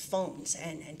or their phones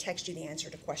and text you the answer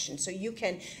to questions. So you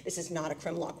can, this is not a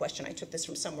Crim law question, I took this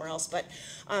from somewhere else, but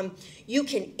you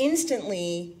can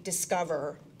instantly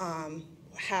discover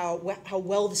how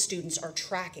well the students are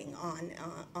tracking on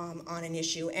an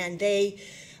issue, and they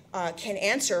can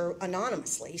answer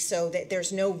anonymously, so that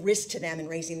there's no risk to them in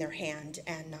raising their hand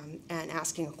and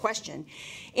asking a question.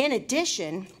 In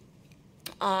addition,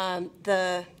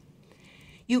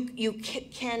 you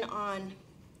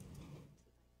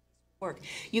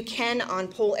can on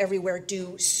Poll Everywhere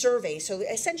do surveys, so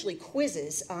essentially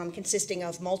quizzes consisting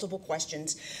of multiple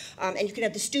questions, and you can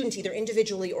have the students either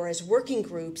individually or as working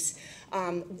groups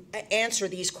answer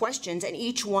these questions, and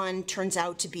each one turns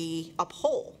out to be a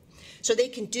poll. So they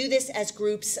can do this as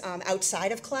groups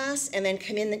outside of class, and then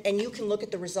come in, and you can look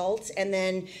at the results and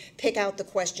then pick out the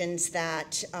questions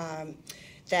that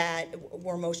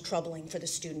were most troubling for the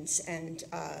students and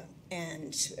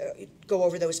go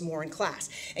over those more in class.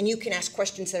 And you can ask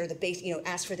questions that are the base,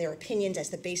 ask for their opinions as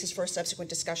the basis for a subsequent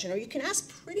discussion, or you can ask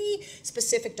pretty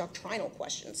specific doctrinal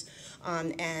questions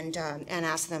and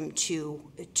ask them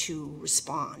to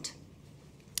respond.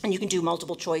 And you can do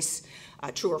multiple choice,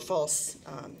 true or false,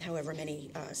 however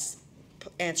many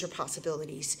answer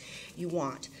possibilities you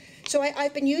want. So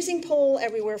I've been using Poll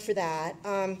Everywhere for that.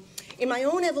 In my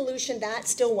own evolution, that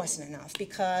still wasn't enough,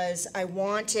 because I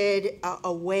wanted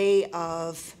a way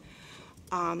of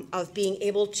being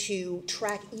able to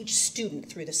track each student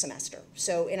through the semester.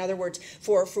 So in other words,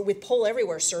 with Poll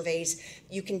Everywhere surveys,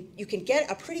 you can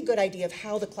get a pretty good idea of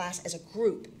how the class as a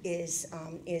group is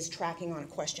tracking on a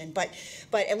question. But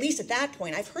at least at that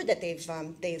point, I've heard that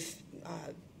they've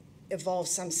evolved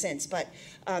some since. But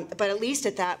at least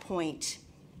at that point,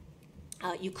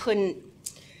 you couldn't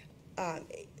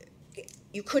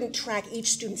track each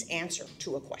student's answer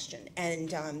to a question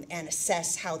and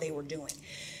assess how they were doing.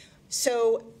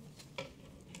 So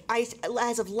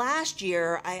as of last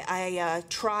year, I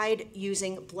tried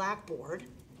using Blackboard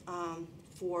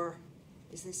for,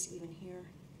 is this even here?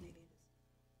 Maybe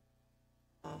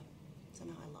it is.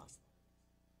 Somehow I lost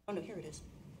that. Oh no, here it is.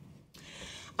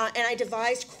 And I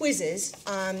devised quizzes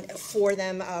for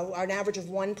them, an average of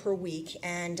 1 per week,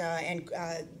 and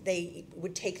they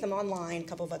would take them online. A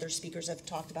couple of other speakers have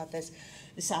talked about this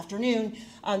afternoon.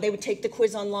 They would take the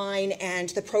quiz online, and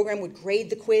the program would grade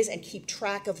the quiz and keep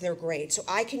track of their grade. So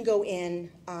I can go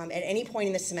in at any point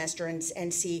in the semester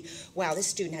and see, wow, this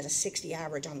student has a 60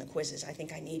 average on the quizzes. I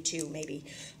think I need to maybe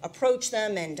approach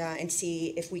them and see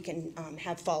if we can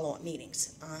have follow-up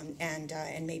meetings, and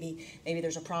maybe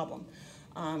there's a problem.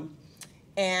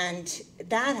 And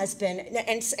that has been,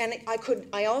 and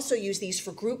I also use these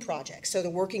for group projects. So the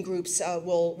working groups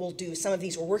will do, some of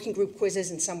these were working group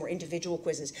quizzes and some were individual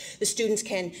quizzes. The students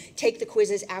can take the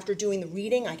quizzes after doing the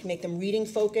reading. I can make them reading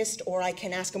focused, or I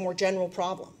can ask a more general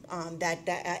problem that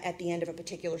at the end of a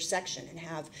particular section and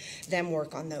have them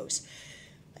work on those.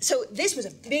 So this was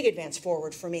a big advance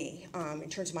forward for me in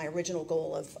terms of my original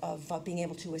goal of being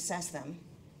able to assess them.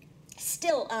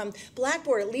 Still,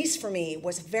 Blackboard, at least for me,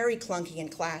 was very clunky in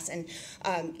class, and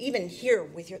even here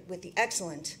with the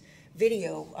excellent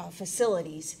video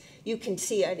facilities, you can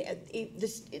see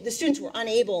the students were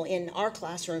unable in our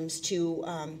classrooms to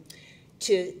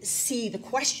see the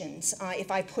questions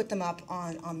if I put them up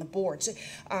on the boards.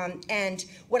 And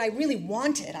what I really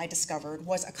wanted, I discovered,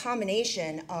 was a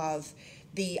combination of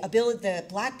the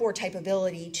Blackboard type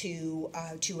ability to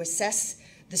assess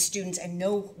the students and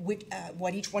know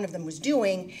what each one of them was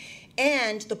doing,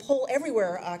 and the poll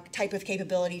everywhere type of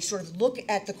capability to sort of look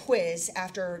at the quiz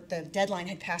after the deadline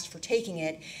had passed for taking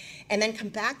it, and then come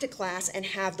back to class and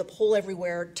have the poll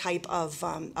everywhere type of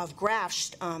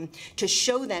graphs to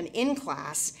show them in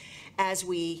class as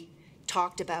we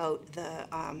talked about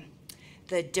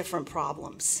the different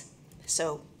problems.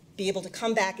 So be able to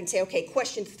come back and say, okay,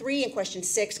 question 3 and question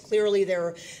 6, clearly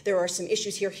there are some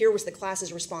issues here. Here was the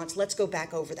class's response. Let's go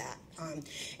back over that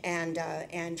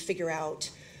and figure out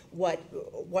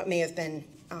what may have been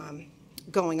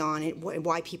going on and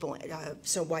why people,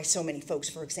 why so many folks,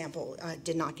 for example,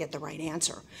 did not get the right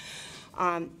answer.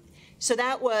 So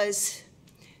that was,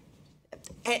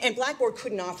 and Blackboard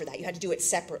couldn't offer that. You had to do it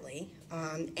separately,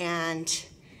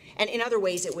 and in other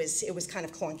ways, it was kind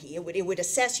of clunky. It would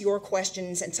assess your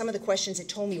questions, and some of the questions it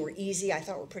told me were easy, I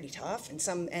thought were pretty tough, and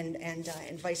some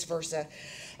and vice versa.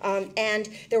 And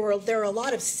there are a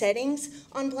lot of settings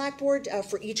on Blackboard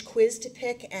for each quiz to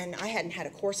pick, and I hadn't had a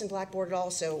course in Blackboard at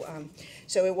all, so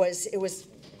it was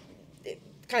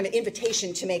kind of an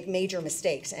invitation to make major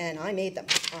mistakes, and I made them.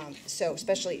 So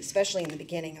especially in the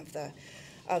beginning of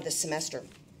the semester.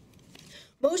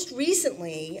 Most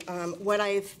recently, what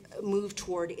I've moved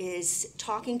toward is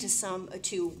talking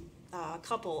to a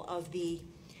couple of the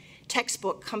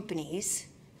textbook companies.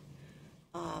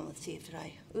 Let's see if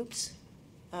oops.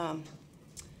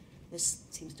 This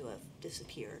seems to have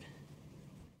disappeared.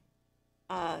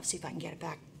 See if I can get it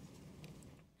back.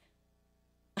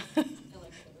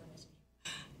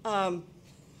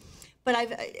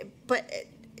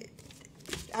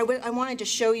 I wanted to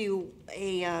show you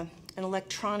an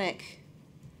electronic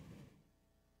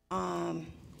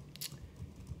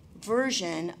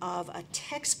version of a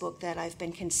textbook that I've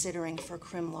been considering for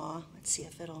Crim Law. Let's see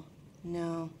if it'll,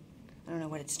 no, I don't know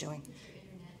what it's doing.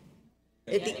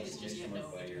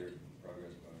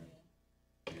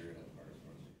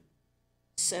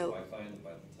 So,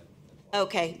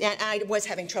 okay, and I was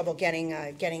having trouble getting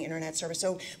internet service.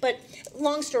 So, but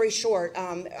long story short,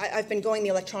 I've been going the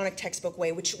electronic textbook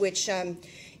way, which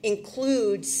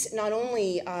includes not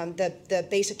only the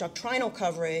basic doctrinal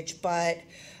coverage, but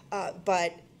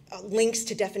links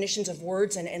to definitions of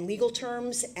words and legal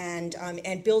terms, and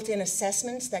built-in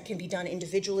assessments that can be done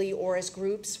individually or as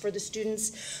groups for the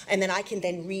students, and then I can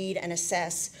then read and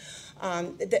assess.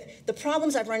 The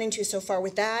problems I've run into so far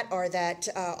with that are that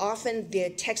often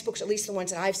the textbooks, at least the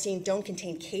ones that I've seen, don't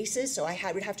contain cases, so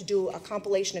I would have to do a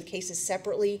compilation of cases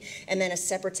separately and then a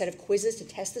separate set of quizzes to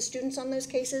test the students on those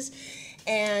cases.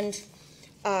 And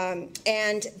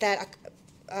that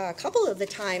a couple of the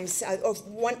times,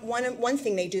 one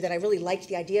thing they do that I really liked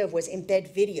the idea of was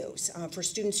embed videos for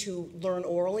students who learn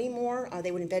orally more.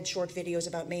 They would embed short videos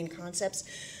about main concepts.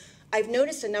 I've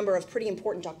noticed a number of pretty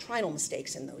important doctrinal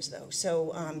mistakes in those, though.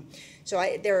 So,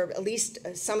 there are at least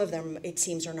some of them, it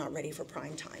seems, are not ready for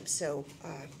prime time. So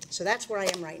that's where I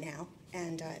am right now.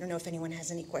 And I don't know if anyone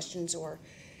has any questions or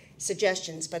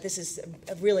suggestions, but this is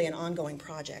really an ongoing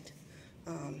project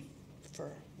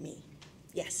for me.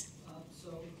 Yes.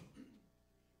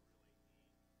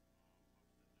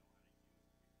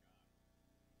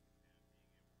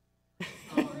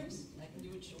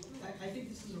 I think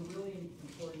this is a really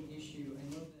important issue. I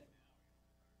know that.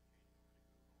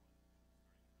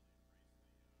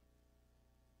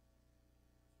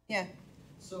 Yeah.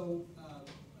 So,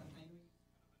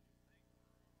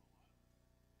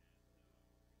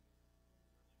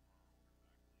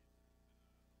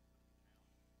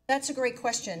 That's a great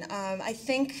question. I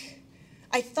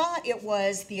thought it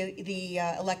was the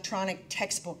electronic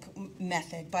textbook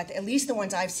method, but at least the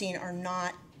ones I've seen are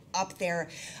not up there.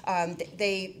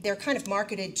 They're kind of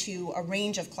marketed to a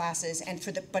range of classes, and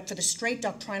for the straight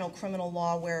doctrinal criminal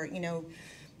law, where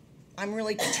I'm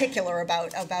really particular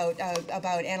about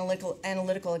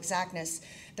analytical exactness.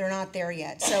 They're not there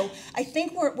yet. So I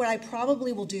think what I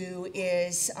probably will do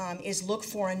is look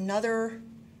for another.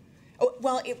 Oh,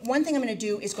 well, one thing I'm going to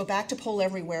do is go back to Poll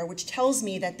Everywhere, which tells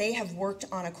me that they have worked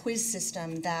on a quiz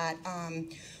system that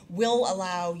will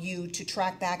allow you to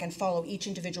track back and follow each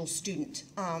individual student.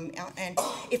 And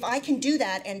if I can do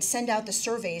that and send out the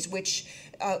surveys, which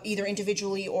either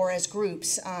individually or as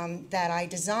groups that I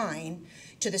design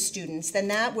to the students, then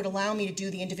that would allow me to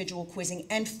do the individual quizzing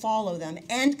and follow them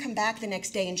and come back the next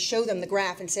day and show them the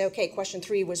graph and say, okay, question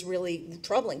 3 was really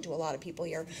troubling to a lot of people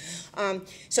here.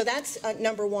 So that's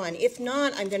number one. If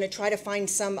not, I'm going to try to find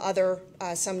some other,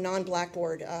 some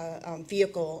non-Blackboard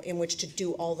vehicle in which to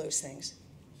do all those things.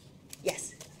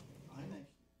 Yes?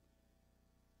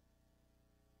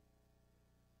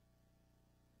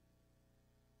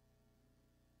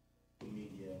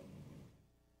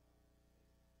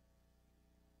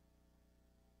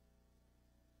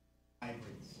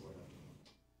 Hybrid, sort of.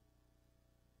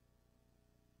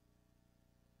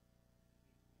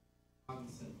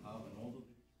 Cognizant of and all the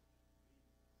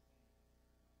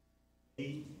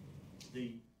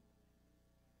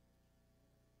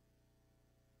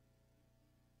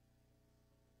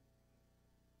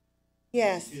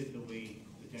Yes. did the way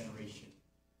the generation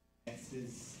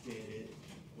X's did it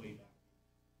way back.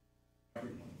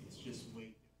 Everyone, it's just way.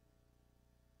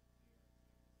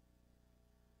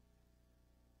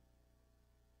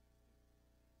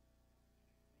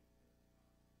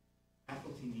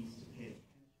 Faculty needs to pay attention.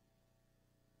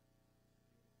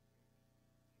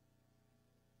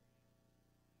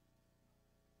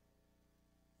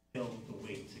 Still the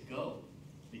way to go,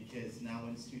 because now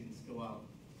when students go out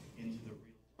into the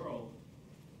real world,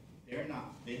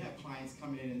 they have clients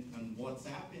coming in on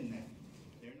WhatsApp in there.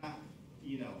 They're not,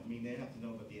 you know, I mean, they have to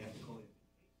know about the ethical implications.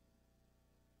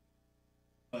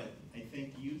 But I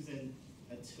think using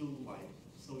a tool like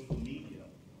social media,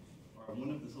 or one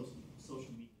of the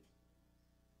social media,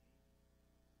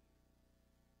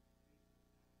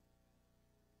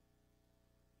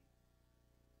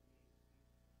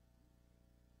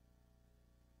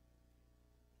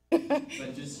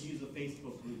 but just use a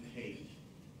Facebook group page,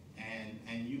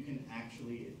 and you can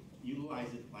actually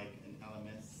utilize it like an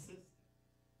LMS system,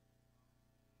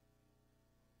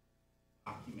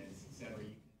 documents, etc.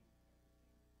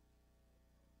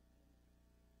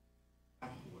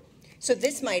 So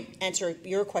this might answer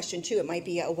your question too. It might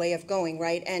be a way of going,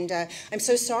 right? And I'm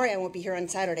so sorry I won't be here on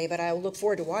Saturday, but I'll look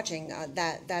forward to watching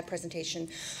that presentation.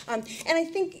 And I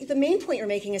think the main point you're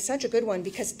making is such a good one,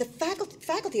 because the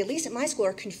faculty, at least at my school,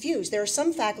 are confused. There are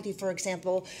some faculty, for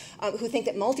example, who think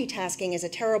that multitasking is a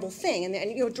terrible thing, and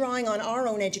you know, drawing on our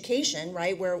own education,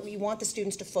 right, where we want the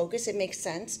students to focus. It makes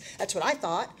sense. That's what I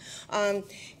thought. And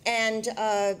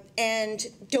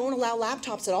don't allow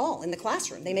laptops at all in the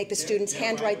classroom. They make the students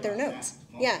handwrite their notes.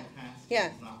 Yeah,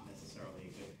 yeah. Not necessarily a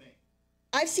good thing.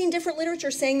 I've seen different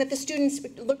literature saying that the students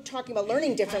talking about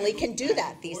learning differently can do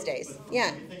that these days.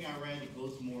 Yeah. Everything I read, it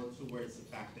goes more towards the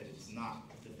fact that it's not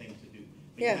the thing to do.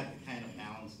 But Yeah. you have to kind of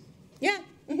balance it. Yeah.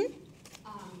 Mm-hmm.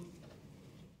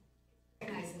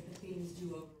 Recognize that the themes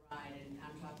do override, and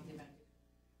I'm talking about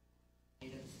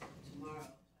natives tomorrow.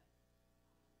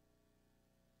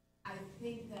 I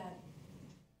think that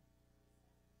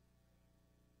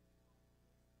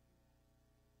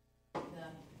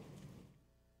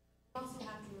we also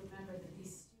have to remember that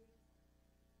these students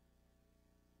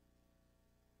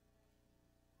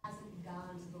hasn't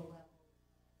gone to the level.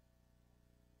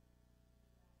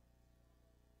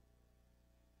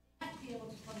 They have to be able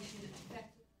to function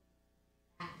effectively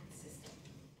at the system.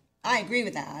 I agree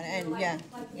with that. And Like- yeah,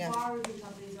 Like the yeah. bar review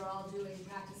companies are all doing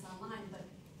practice online, but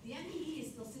the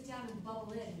MBEs, they'll sit down and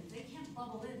bubble in. If they can't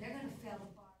bubble in, they're gonna fail the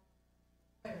bar.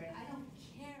 And I don't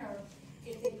care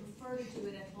if they prefer to do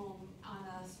it at home on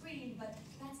a screen, but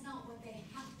that's not what they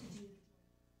have to do.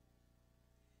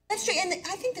 That's true, and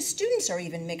I think the students are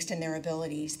even mixed in their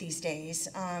abilities these days,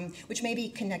 which may be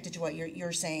connected to what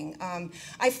you're saying.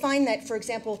 I find that, for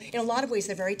example, in a lot of ways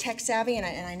they're very tech savvy, and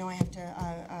I know I have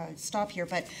to stop here,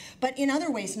 but in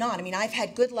other ways not. I mean, I've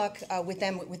had good luck with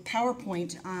them with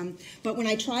PowerPoint, but when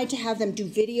I tried to have them do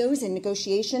videos and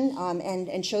negotiation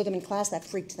and show them in class, that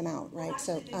freaked them out, right?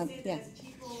 So, Actually, they say yeah. that as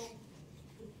people,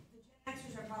 the Gen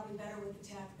Xers are probably better with the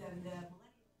tech than the millennials.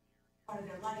 Part of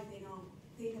their life, they don't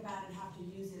think about it, have to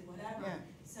use it, whatever. Yeah.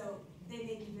 So they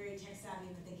may be very tech savvy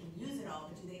that they can use it all,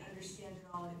 but do they understand it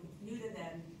all? And if it's new to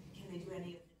them, can they do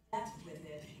any of the depth with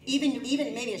it? Even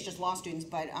maybe it's just law students,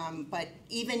 but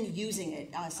even using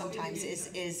it sometimes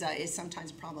is sometimes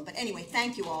a problem. But anyway,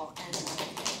 thank you all. And,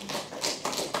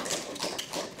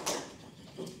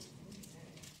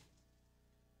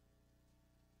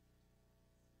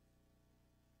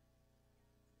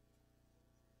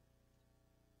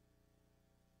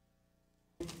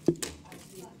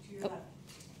 see it to your left.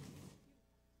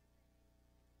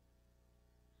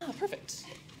 Ah, perfect.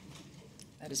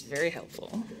 That is very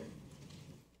helpful.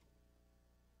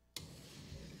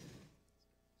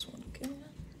 This one, okay.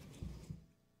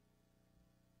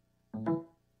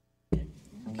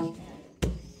 Okay.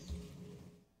 Would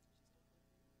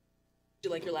you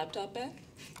like your laptop back?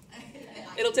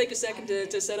 It'll take a second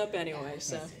to set up anyway,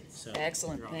 so. So,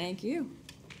 Excellent, you're on. thank you.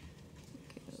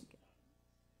 Okay.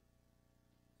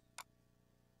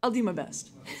 I'll do my best.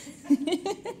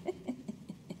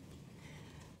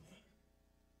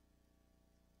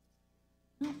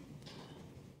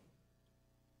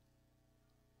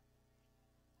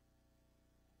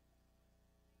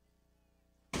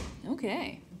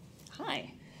 Okay,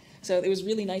 hi. So it was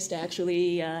really nice to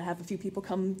actually have a few people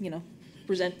come,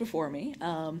 present before me.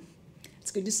 It's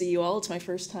good to see you all. It's my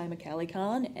first time at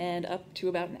CALIcon, and up to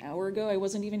about an hour ago, I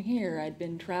wasn't even here. I'd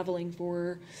been traveling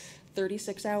for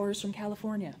 36 hours from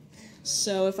California.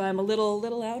 So if I'm a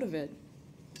little out of it,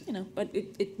 but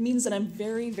it means that I'm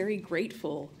very, very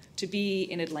grateful to be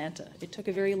in Atlanta. It took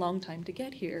a very long time to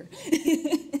get here.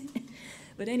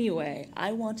 But anyway,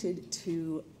 I wanted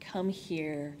to come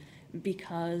here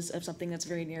because of something that's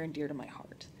very near and dear to my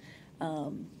heart.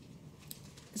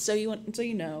 So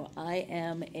you know, I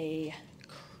am a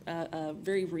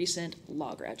very recent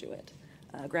law graduate.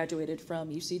 Graduated from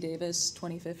UC Davis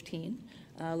 2015,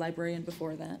 librarian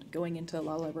before that, going into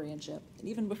law librarianship. And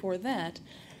even before that,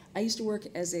 I used to work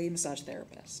as a massage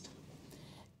therapist.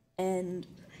 And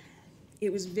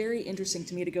it was very interesting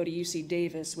to me to go to UC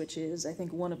Davis, which is, I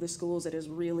think, one of the schools that has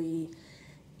really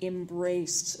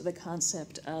embraced the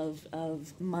concept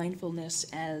of mindfulness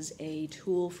as a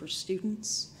tool for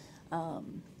students,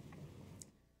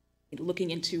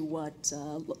 looking into what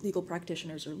legal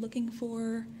practitioners are looking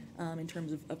for in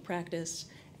terms of practice.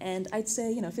 And I'd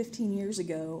say, 15 years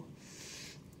ago,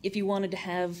 if you wanted to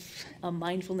have a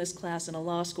mindfulness class in a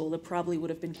law school, it probably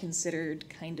would have been considered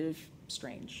kind of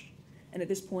strange. And at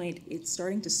this point, it's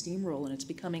starting to steamroll, and it's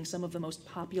becoming some of the most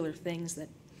popular things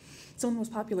some of the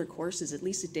most popular courses, at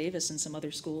least at Davis and some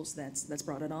other schools that's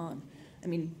brought it on. I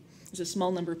mean, there's a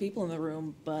small number of people in the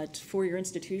room, but for your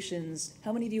institutions,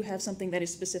 how many of you have something that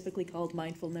is specifically called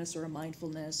mindfulness or a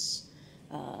mindfulness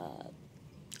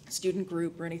student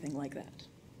group or anything like that?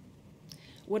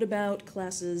 What about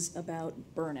classes about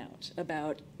burnout,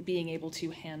 about being able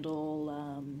to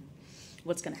handle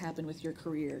what's going to happen with your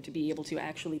career, to be able to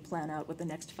actually plan out what the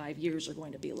next 5 years are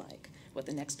going to be like, what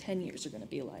the next 10 years are going to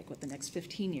be like, what the next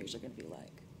 15 years are going to be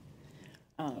like?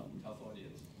 Tough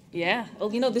audience. Yeah, well,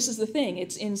 this is the thing.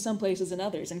 It's in some places and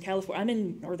others. In California, I'm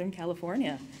in Northern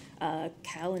California.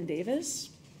 Cal and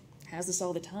Davis has this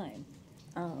all the time.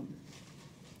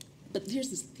 But here's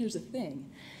the thing.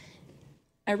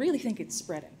 I really think it's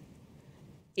spreading.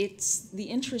 The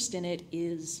interest in it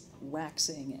is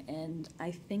waxing, and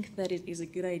I think that it is a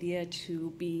good idea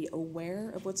to be aware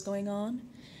of what's going on,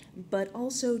 but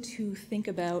also to think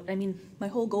about, my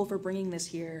whole goal for bringing this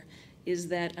here is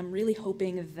that I'm really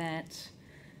hoping that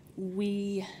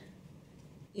we,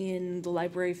 in the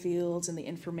library fields and the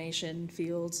information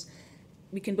fields,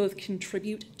 we can both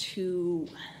contribute to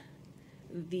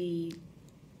the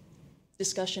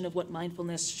discussion of what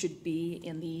mindfulness should be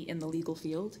in the legal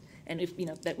field, and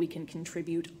that we can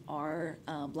contribute our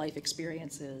life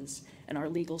experiences and our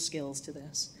legal skills to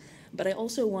this. But I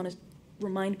also want to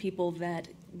remind people that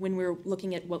when we're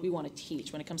looking at what we want to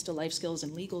teach, when it comes to life skills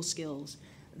and legal skills,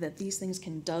 that these things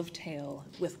can dovetail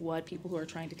with what people who are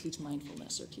trying to teach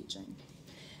mindfulness are teaching.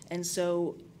 And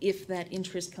so if that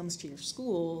interest comes to your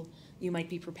school, you might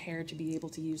be prepared to be able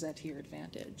to use that to your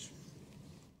advantage.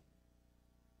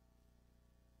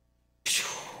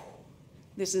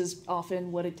 This is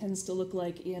often what it tends to look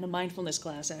like in a mindfulness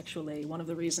class, actually. One of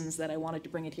the reasons that I wanted to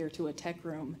bring it here to a tech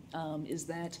room is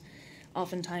that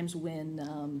oftentimes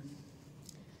when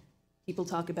people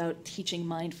talk about teaching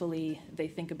mindfully, they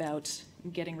think about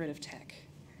getting rid of tech.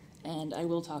 And I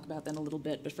will talk about that in a little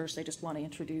bit, but first I just want to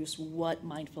introduce what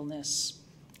mindfulness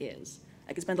is.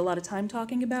 I could spend a lot of time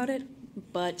talking about it,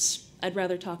 but I'd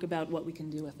rather talk about what we can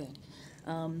do with it.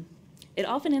 It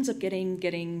often ends up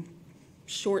getting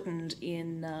shortened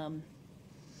in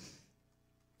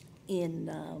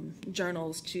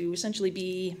journals to essentially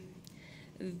be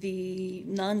the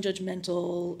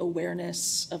non-judgmental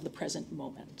awareness of the present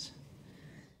moment.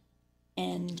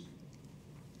 And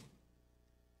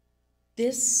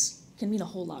this can mean a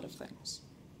whole lot of things.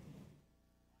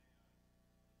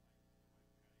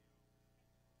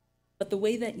 But the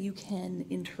way that you can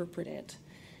interpret it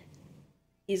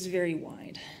is very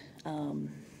wide.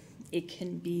 It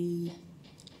can be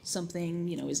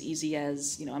something, as easy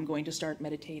as, I'm going to start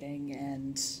meditating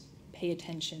and pay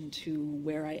attention to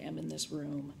where I am in this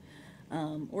room.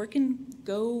 Or it can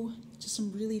go to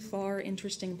some really far,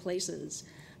 interesting places.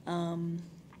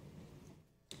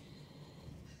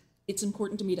 It's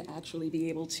important to me to actually be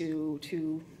able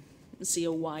to see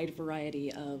a wide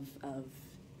variety of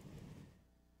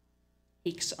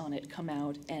takes on it come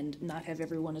out and not have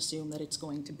everyone assume that it's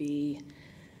going to be,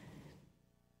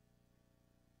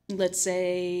 let's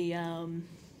say,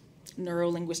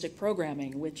 neuro-linguistic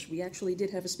programming, which we actually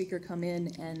did have a speaker come in,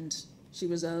 and she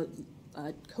was a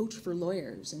coach for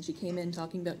lawyers, and she came in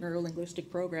talking about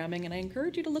neuro-linguistic programming, and I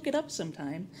encourage you to look it up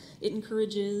sometime. It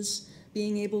encourages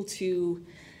being able to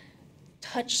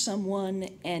touch someone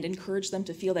and encourage them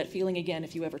to feel that feeling again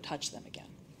if you ever touch them again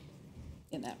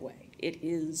in that way. It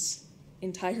is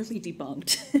entirely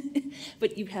debunked,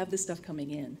 but you have this stuff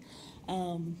coming in.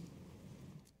 Well,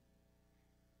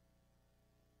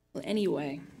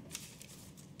 anyway,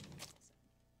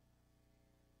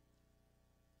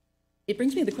 it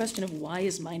brings me to the question of why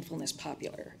is mindfulness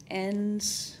popular? And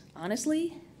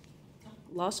honestly,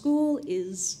 law school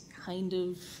is kind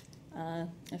of a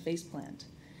faceplant.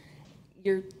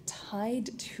 You're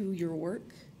tied to your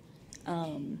work.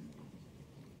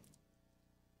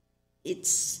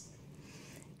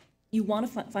 You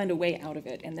want to find a way out of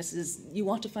it, and you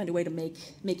want to find a way to make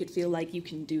it feel like you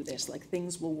can do this, like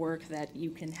things will work, that you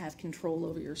can have control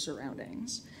over your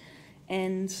surroundings.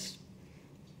 And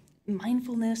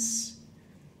mindfulness,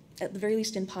 at the very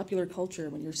least in popular culture,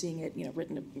 when you're seeing it,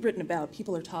 written about,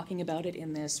 people are talking about it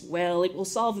in this, well, it will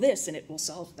solve this and it will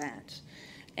solve that.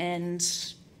 And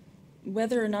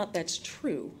whether or not that's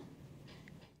true,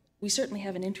 we certainly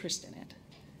have an interest in it.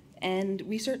 And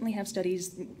we certainly have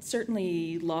studies,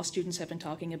 certainly law students have been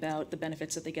talking about the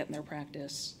benefits that they get in their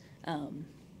practice.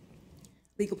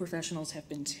 Legal professionals have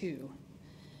been too.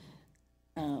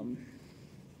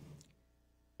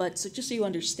 But so just so you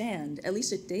understand, at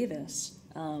least at Davis,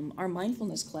 our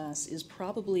mindfulness class is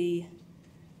probably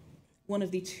one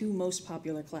of the 2 most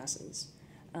popular classes.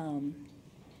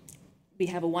 We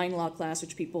have a wine law class,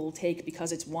 which people take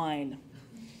because it's wine.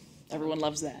 Everyone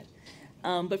loves that.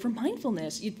 But for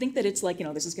mindfulness, you'd think that it's like,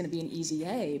 this is going to be an easy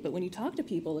A, but when you talk to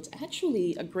people, it's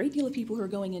actually a great deal of people who are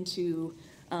going into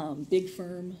big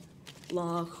firm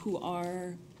law who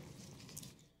are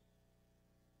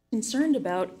concerned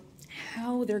about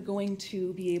how they're going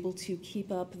to be able to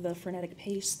keep up the frenetic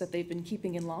pace that they've been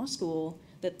keeping in law school,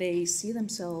 that they see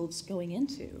themselves going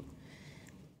into.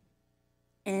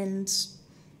 And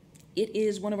it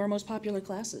is one of our most popular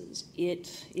classes.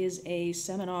 It is a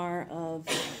seminar of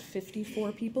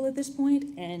 54 people at this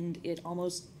point, and it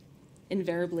almost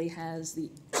invariably has the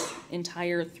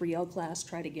entire 3L class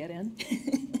try to get in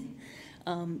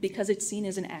because it's seen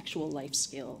as an actual life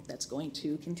skill that's going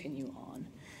to continue on.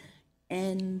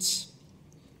 And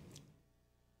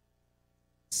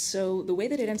so the way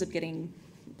that it ends up getting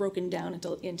broken down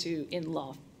in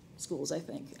law schools, I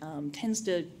think, tends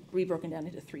to be broken down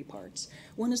into 3 parts.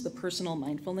 One is the personal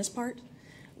mindfulness part,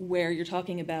 where you're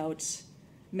talking about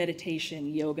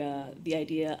meditation, yoga, the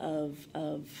idea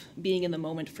of being in the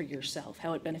moment for yourself,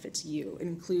 how it benefits you. It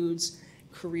includes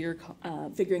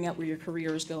figuring out where your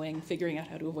career is going, figuring out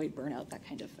how to avoid burnout, that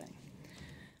kind of thing.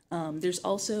 There's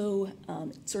also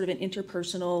sort of an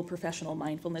interpersonal professional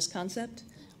mindfulness concept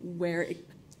where it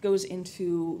goes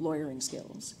into lawyering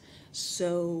skills.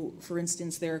 So, for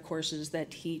instance, there are courses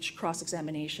that teach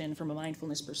cross-examination from a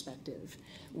mindfulness perspective,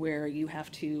 where you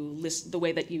have to the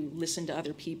way that you listen to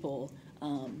other people.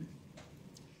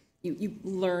 You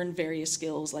learn various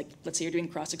skills, like let's say you're doing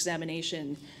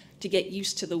cross-examination. To get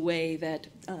used to the way that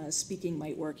speaking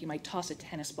might work, you might toss a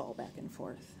tennis ball back and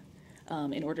forth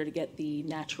in order to get the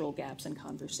natural gaps in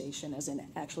conversation, as in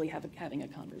actually having a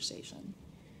conversation.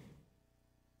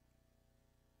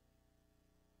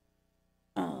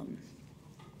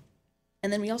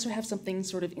 And then we also have something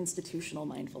sort of institutional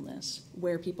mindfulness,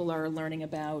 where people are learning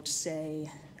about,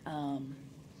 say,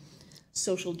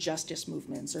 social justice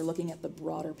movements, or looking at the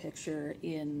broader picture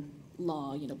in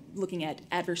law, looking at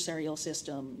adversarial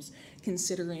systems,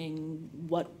 considering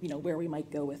where we might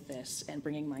go with this, and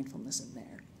bringing mindfulness in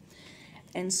there.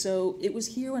 And so it was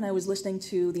here when I was listening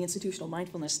to the institutional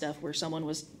mindfulness stuff where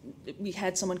we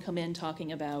had someone come in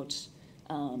talking about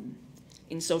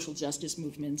in social justice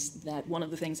movements that one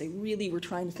of the things they really were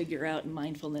trying to figure out in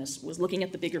mindfulness was looking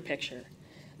at the bigger picture,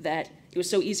 that it was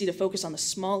so easy to focus on the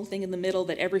small thing in the middle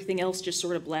that everything else just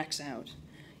sort of blacks out,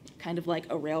 kind of like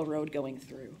a railroad going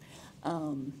through.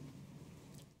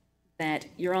 That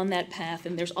you're on that path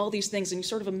and there's all these things and you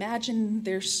sort of imagine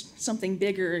there's something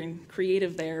bigger and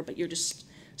creative there, but you're just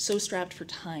so strapped for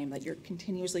time that you're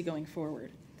continuously going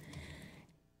forward.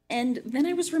 And then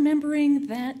I was remembering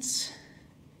that,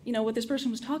 you know, what this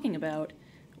person was talking about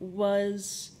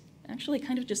was actually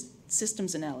kind of just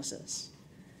systems analysis,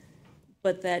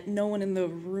 but that no one in the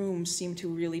room seemed to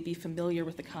really be familiar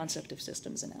with the concept of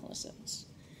systems analysis.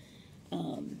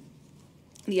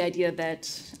 The idea that,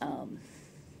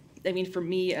 I mean, for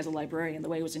me as a librarian, the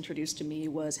way it was introduced to me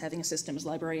was having a systems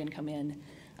librarian come in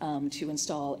to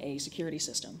install a security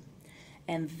system,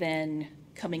 and then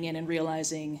coming in and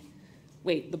realizing,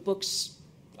 wait, the books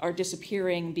are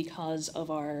disappearing because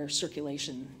of our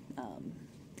circulation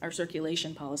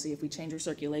policy. If we change our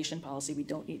circulation policy, we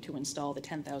don't need to install the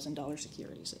 $10,000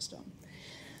 security system.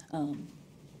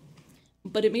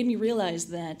 But it made me realize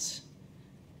that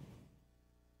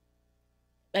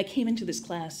I came into this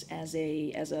class as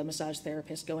a massage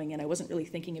therapist going in. I wasn't really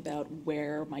thinking about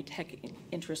where my tech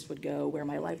interest would go, where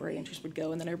my library interest would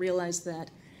go, and then I realized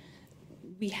that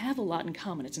we have a lot in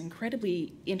common. It's an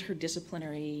incredibly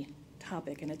interdisciplinary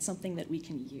topic, and it's something that we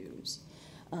can use.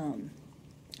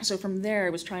 So from there, I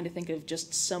was trying to think of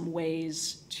just some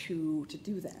ways to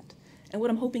do that. And what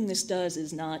I'm hoping this does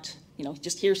is not, you know,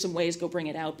 just here's some ways, go bring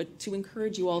it out, but to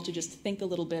encourage you all to just think a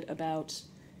little bit about,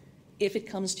 if it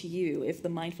comes to you, if the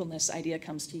mindfulness idea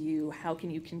comes to you, how can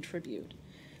you contribute?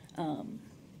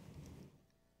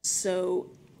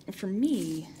 So for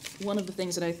me, one of the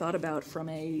things that I thought about from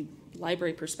a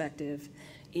library perspective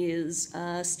is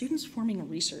students forming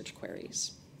research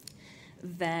queries.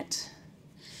 That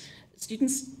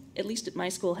students, at least at my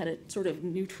school, had a sort of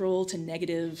neutral to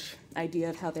negative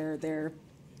idea of how their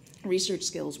research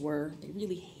skills were. They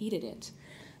really hated it.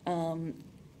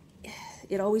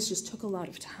 It always just took a lot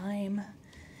of time.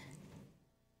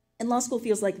 And law school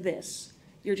feels like this.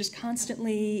 You're just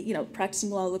constantly, you know,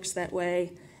 practicing law looks that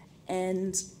way,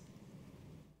 and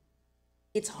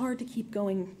it's hard to keep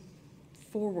going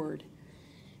forward.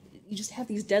 You just have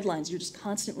these deadlines. You're just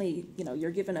constantly, you know,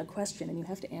 you're given a question and you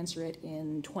have to answer it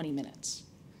in 20 minutes.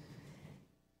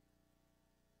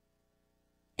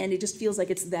 And it just feels like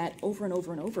it's that over and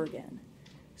over and over again.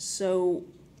 So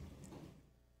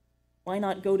why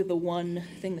not go to the one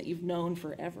thing that you've known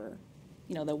forever?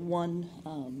 You know, the one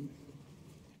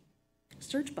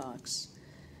search box,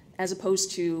 as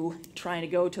opposed to trying to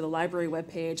go to the library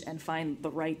webpage and find the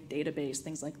right database,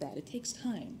 things like that. It takes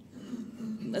time.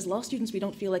 As law students, we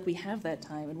don't feel like we have that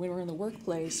time, and when we're in the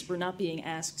workplace, we're not being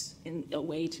asked in a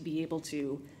way to be able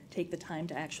to take the time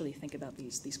to actually think about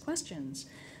these questions.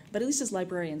 But at least as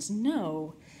librarians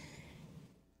know,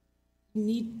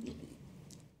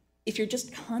 if you're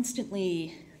just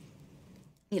constantly,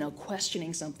 you know,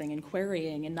 questioning something and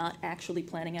querying and not actually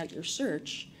planning out your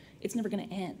search, it's never going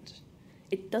to end.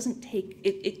 It doesn't take,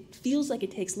 it feels like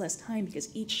it takes less time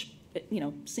because each, you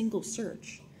know, single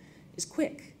search is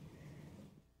quick.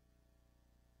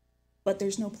 But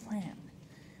there's no plan.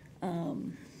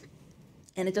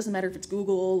 And it doesn't matter if it's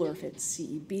Google or if it's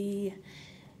CEB.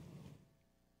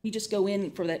 You just go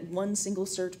in for that one single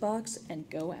search box and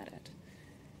go at it.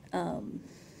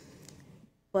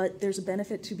 But there's a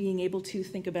benefit to being able to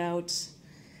think about,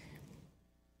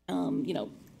 you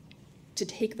know, to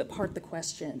take apart the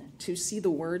question, to see the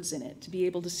words in it, to be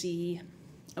able to see,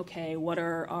 okay, what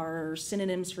are our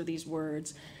synonyms for these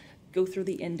words, go through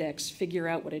the index, figure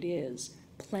out what it is,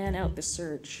 plan out the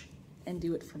search, and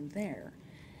do it from there.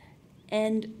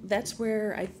 And that's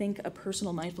where I think a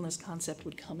personal mindfulness concept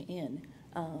would come in,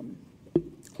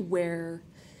 where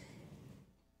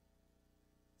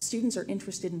students are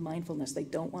interested in mindfulness. They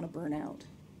don't want to burn out.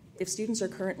 If students are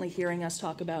currently hearing us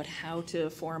talk about how to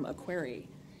form a query,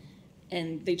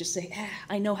 and they just say,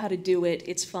 I know how to do it,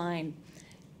 it's fine,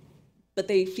 but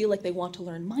they feel like they want to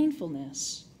learn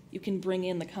mindfulness, you can bring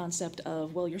in the concept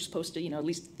of, well, you're supposed to, you know, at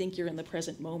least think you're in the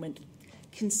present moment,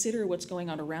 consider what's going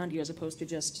on around you as opposed to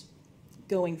just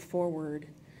going forward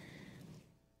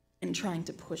and trying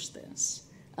to push this.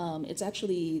 It's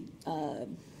actually,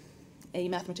 a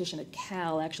mathematician at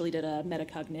Cal actually did a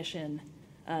metacognition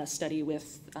study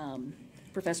with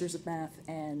professors of math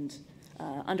and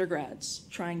undergrads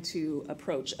trying to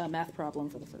approach a math problem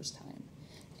for the first time.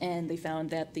 And they found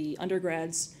that the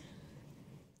undergrads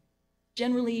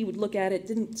generally would look at it,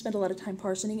 didn't spend a lot of time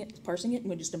parsing it, and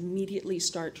would just immediately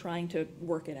start trying to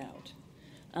work it out.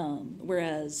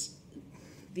 Whereas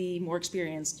the more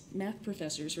experienced math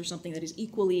professors, for something that is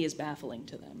equally as baffling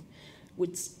to them,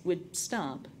 would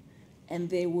stop and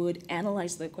they would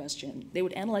analyze the question.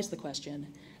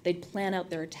 They'd plan out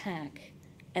their attack,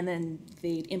 and then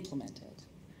they'd implement it.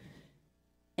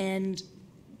 And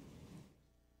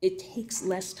it takes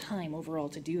less time overall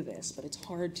to do this, but it's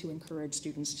hard to encourage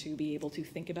students to be able to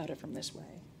think about it from this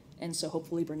way And so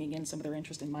hopefully bringing in some of their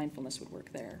interest in mindfulness would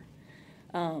work there.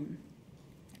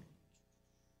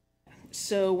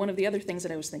 So one of the other things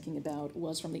that I was thinking about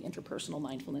was from the interpersonal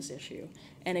mindfulness issue.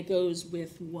 And it goes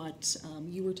with what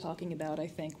you were talking about, I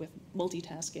think, with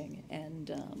multitasking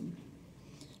and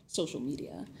social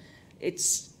media.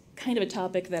 It's kind of a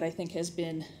topic that I think has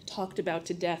been talked about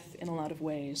to death in a lot of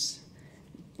ways,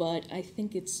 but I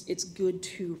think it's good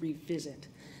to revisit,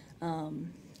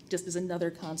 just as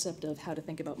another concept of how to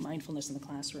think about mindfulness in the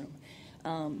classroom.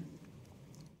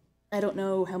 I don't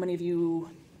know how many of you,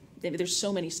 there's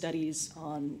so many studies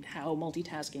on how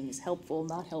multitasking is helpful,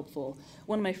 not helpful.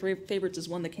 One of my favorites is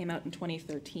one that came out in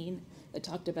 2013 that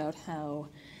talked about how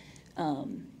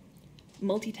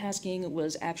multitasking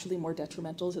was actually more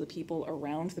detrimental to the people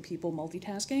around the people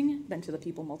multitasking than to the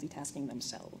people multitasking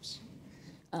themselves.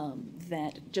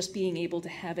 That just being able to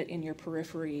have it in your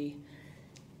periphery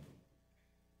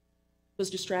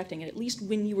was distracting, and at least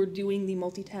when you were doing the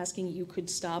multitasking, you could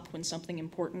stop when something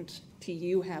important to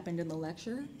you happened in the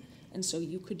lecture, and so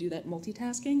you could do that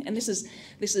multitasking. And this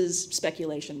is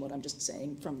speculation, what I'm just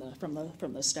saying from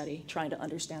the study, trying to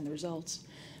understand the results.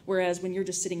 Whereas when you're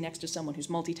just sitting next to someone who's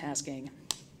multitasking,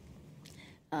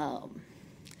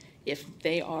 if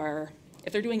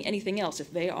they're doing anything else,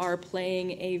 if they are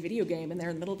playing a video game and they're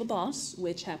in the middle of a boss,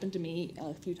 which happened to me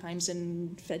a few times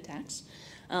in FedTax,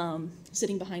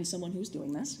 sitting behind someone who's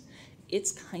doing this,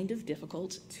 it's kind of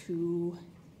difficult to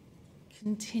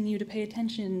continue to pay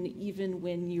attention even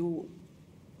when you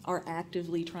are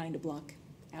actively trying to block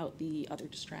out the other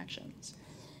distractions.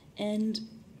 And,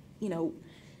 you know,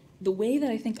 the way that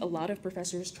I think a lot of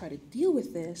professors try to deal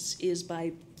with this is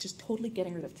by just totally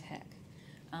getting rid of tech.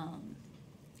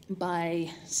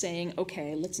 By saying,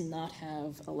 okay, let's not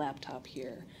have a laptop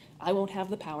here. I won't have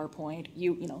the PowerPoint.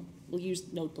 You know, we'll use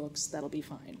notebooks. That'll be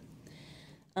fine.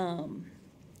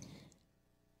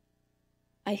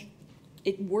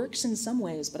 It works in some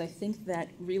ways, but I think that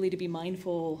really to be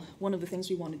mindful, one of the things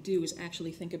we want to do is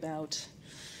actually think about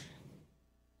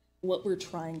what we're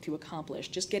trying to accomplish.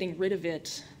 Just getting rid of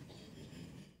it,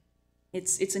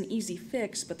 it's an easy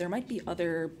fix, but there might be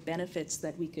other benefits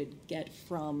that we could get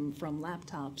from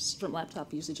laptop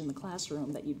usage in the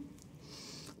classroom that you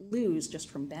lose just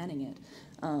from banning it.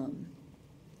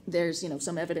 There's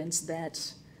some evidence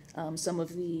that some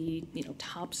of the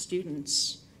top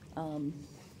students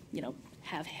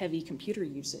have heavy computer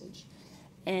usage,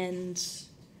 and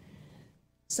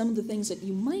some of the things that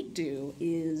you might do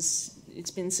is,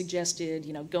 it's been suggested,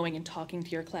 going and talking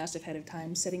to your class ahead of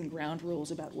time, setting ground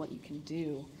rules about what you can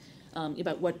do,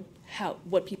 about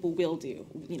what people will do.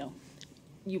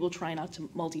 You will try not to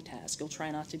multitask, you'll try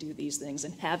not to do these things,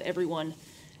 and have everyone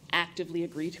actively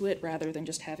agree to it rather than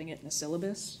just having it in a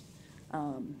syllabus.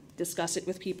 Discuss it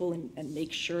with people and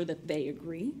make sure that they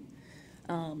agree.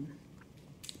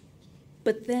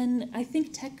 But then I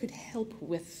think tech could help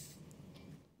with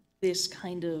this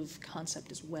kind of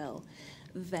concept as well,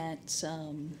 that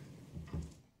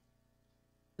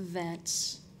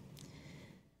there's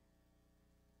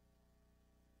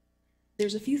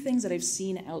a few things that I've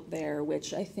seen out there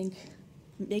which I think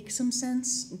make some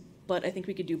sense, but I think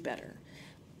we could do better.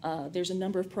 There's a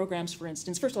number of programs, for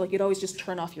instance. First of all, you could always just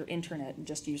turn off your internet and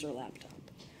just use your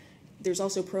laptop. There's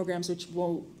also programs which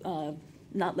won't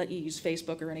not let you use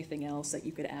Facebook or anything else that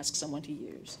you could ask someone to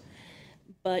use.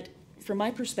 But from my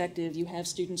perspective, you have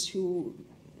students who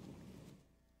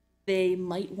they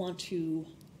might want to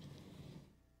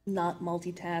not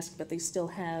multitask, but they still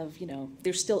have,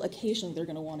 there's still occasionally they're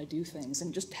going to want to do things,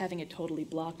 and just having it totally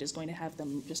blocked is going to have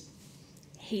them just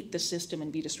hate the system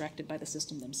and be distracted by the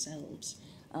system themselves.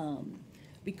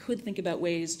 We could think about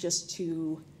ways just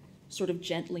to sort of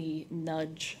gently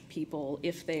nudge people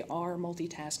if they are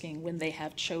multitasking when they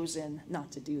have chosen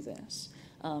not to do this.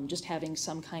 Just having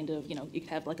some kind of, you could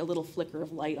have like a little flicker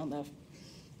of light on the,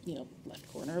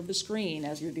 left corner of the screen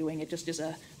as you're doing it, just as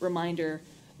a reminder,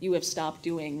 you have stopped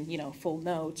doing, full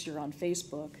notes, you're on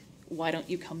Facebook, why don't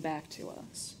you come back to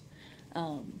us?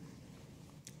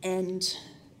 And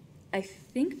I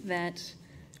think that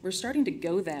we're starting to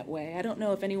go that way. I don't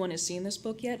know if anyone has seen this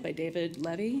book yet by David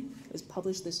Levy. It was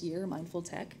published this year, Mindful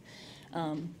Tech.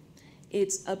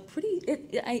 It's a pretty,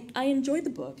 I enjoyed the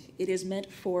book. It is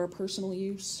meant for personal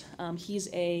use. He's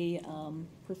a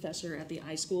professor at the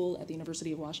iSchool at the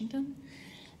University of Washington.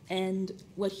 And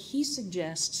what he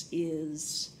suggests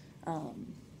is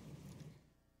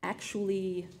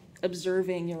actually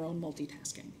observing your own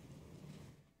multitasking.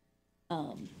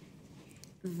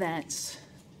 That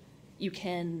you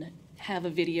can have a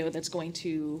video that's going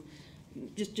to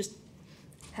just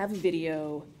have a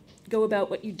video, go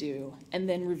about what you do, and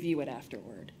then review it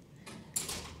afterward.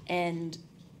 And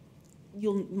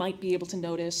you might be able to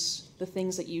notice the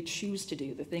things that you choose to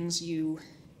do, the things you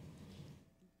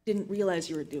didn't realize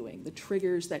you were doing, the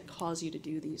triggers that cause you to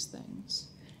do these things.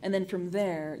 And then from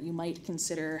there, you might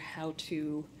consider how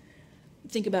to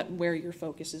think about where your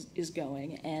focus is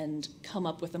going and come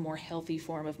up with a more healthy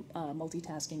form of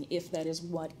multitasking if that is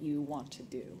what you want to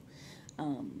do.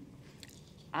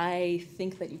 I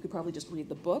think that you could probably just read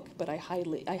the book, but I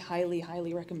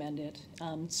highly recommend it.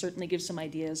 Certainly gives some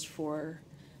ideas for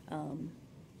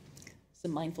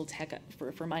some mindful tech,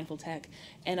 for mindful tech.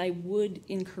 And I would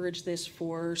encourage this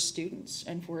for students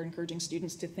and for encouraging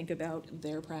students to think about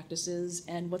their practices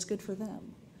and what's good for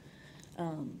them.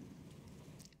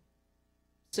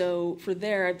 So for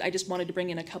there, I just wanted to bring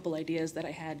in a couple ideas that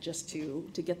I had just to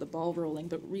get the ball rolling,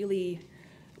 but really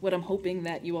what I'm hoping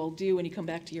that you all do when you come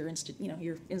back to your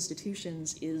your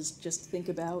institutions is just think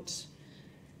about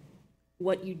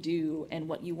what you do and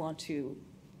what you want to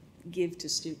give to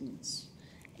students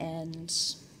and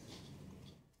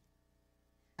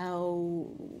how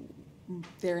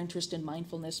their interest in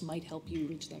mindfulness might help you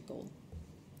reach that goal.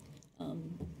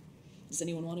 Does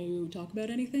anyone want to talk about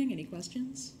anything? Any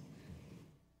questions?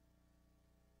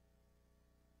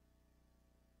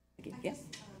 Okay, yeah.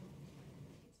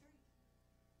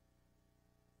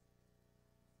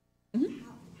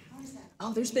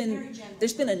 Oh, there's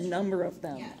been a number of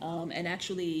them, and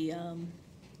actually,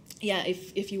 yeah.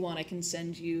 If you want, I can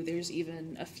send you. There's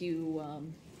even a few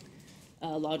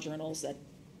law journals that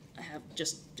have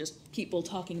just people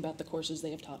talking about the courses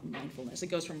they have taught in mindfulness. It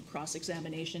goes from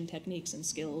cross-examination techniques and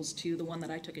skills to the one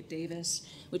that I took at Davis,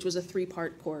 which was a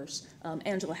 3-part course.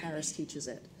 Angela Harris teaches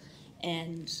it,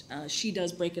 and she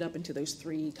does break it up into those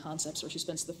 3 concepts, where she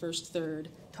spends the first third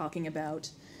talking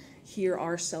about here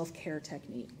are self-care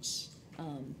techniques.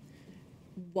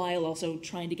 While also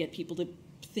trying to get people to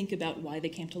think about why they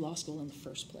came to law school in the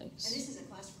first place. And this is a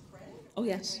class for credit? Oh,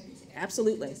 yes,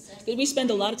 absolutely. We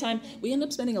spend a lot of time, we end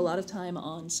up spending a lot of time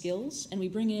on skills, and we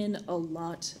bring in a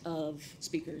lot of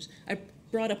speakers. I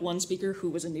brought up one speaker who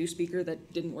was a new speaker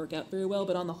that didn't work out very well,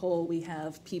 but on the whole, we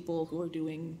have people who are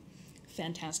doing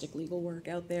fantastic legal work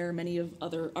out there. Many of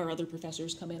our other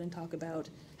professors come in and talk about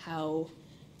how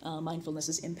mindfulness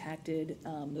has impacted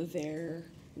their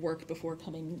work before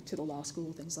coming to the law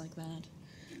school, things like that.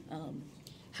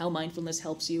 How mindfulness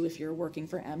helps you if you're working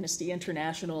for Amnesty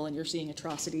International and you're seeing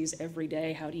atrocities every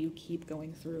day. How do you keep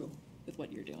going through with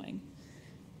what you're doing?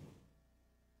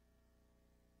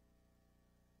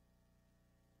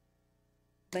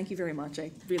 Thank you very much.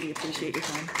 I really appreciate your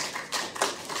time.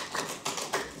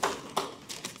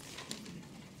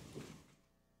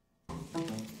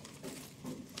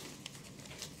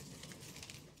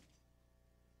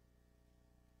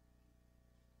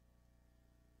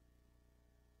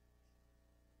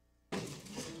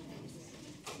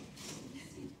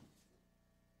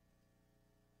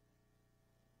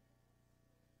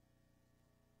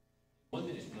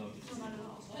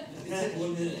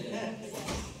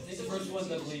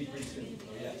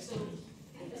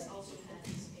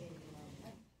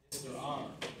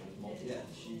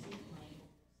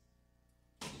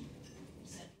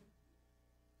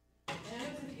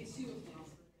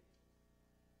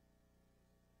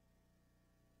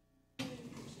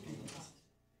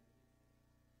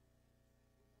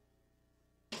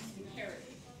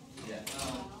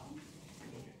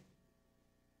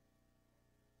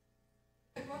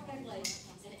 Like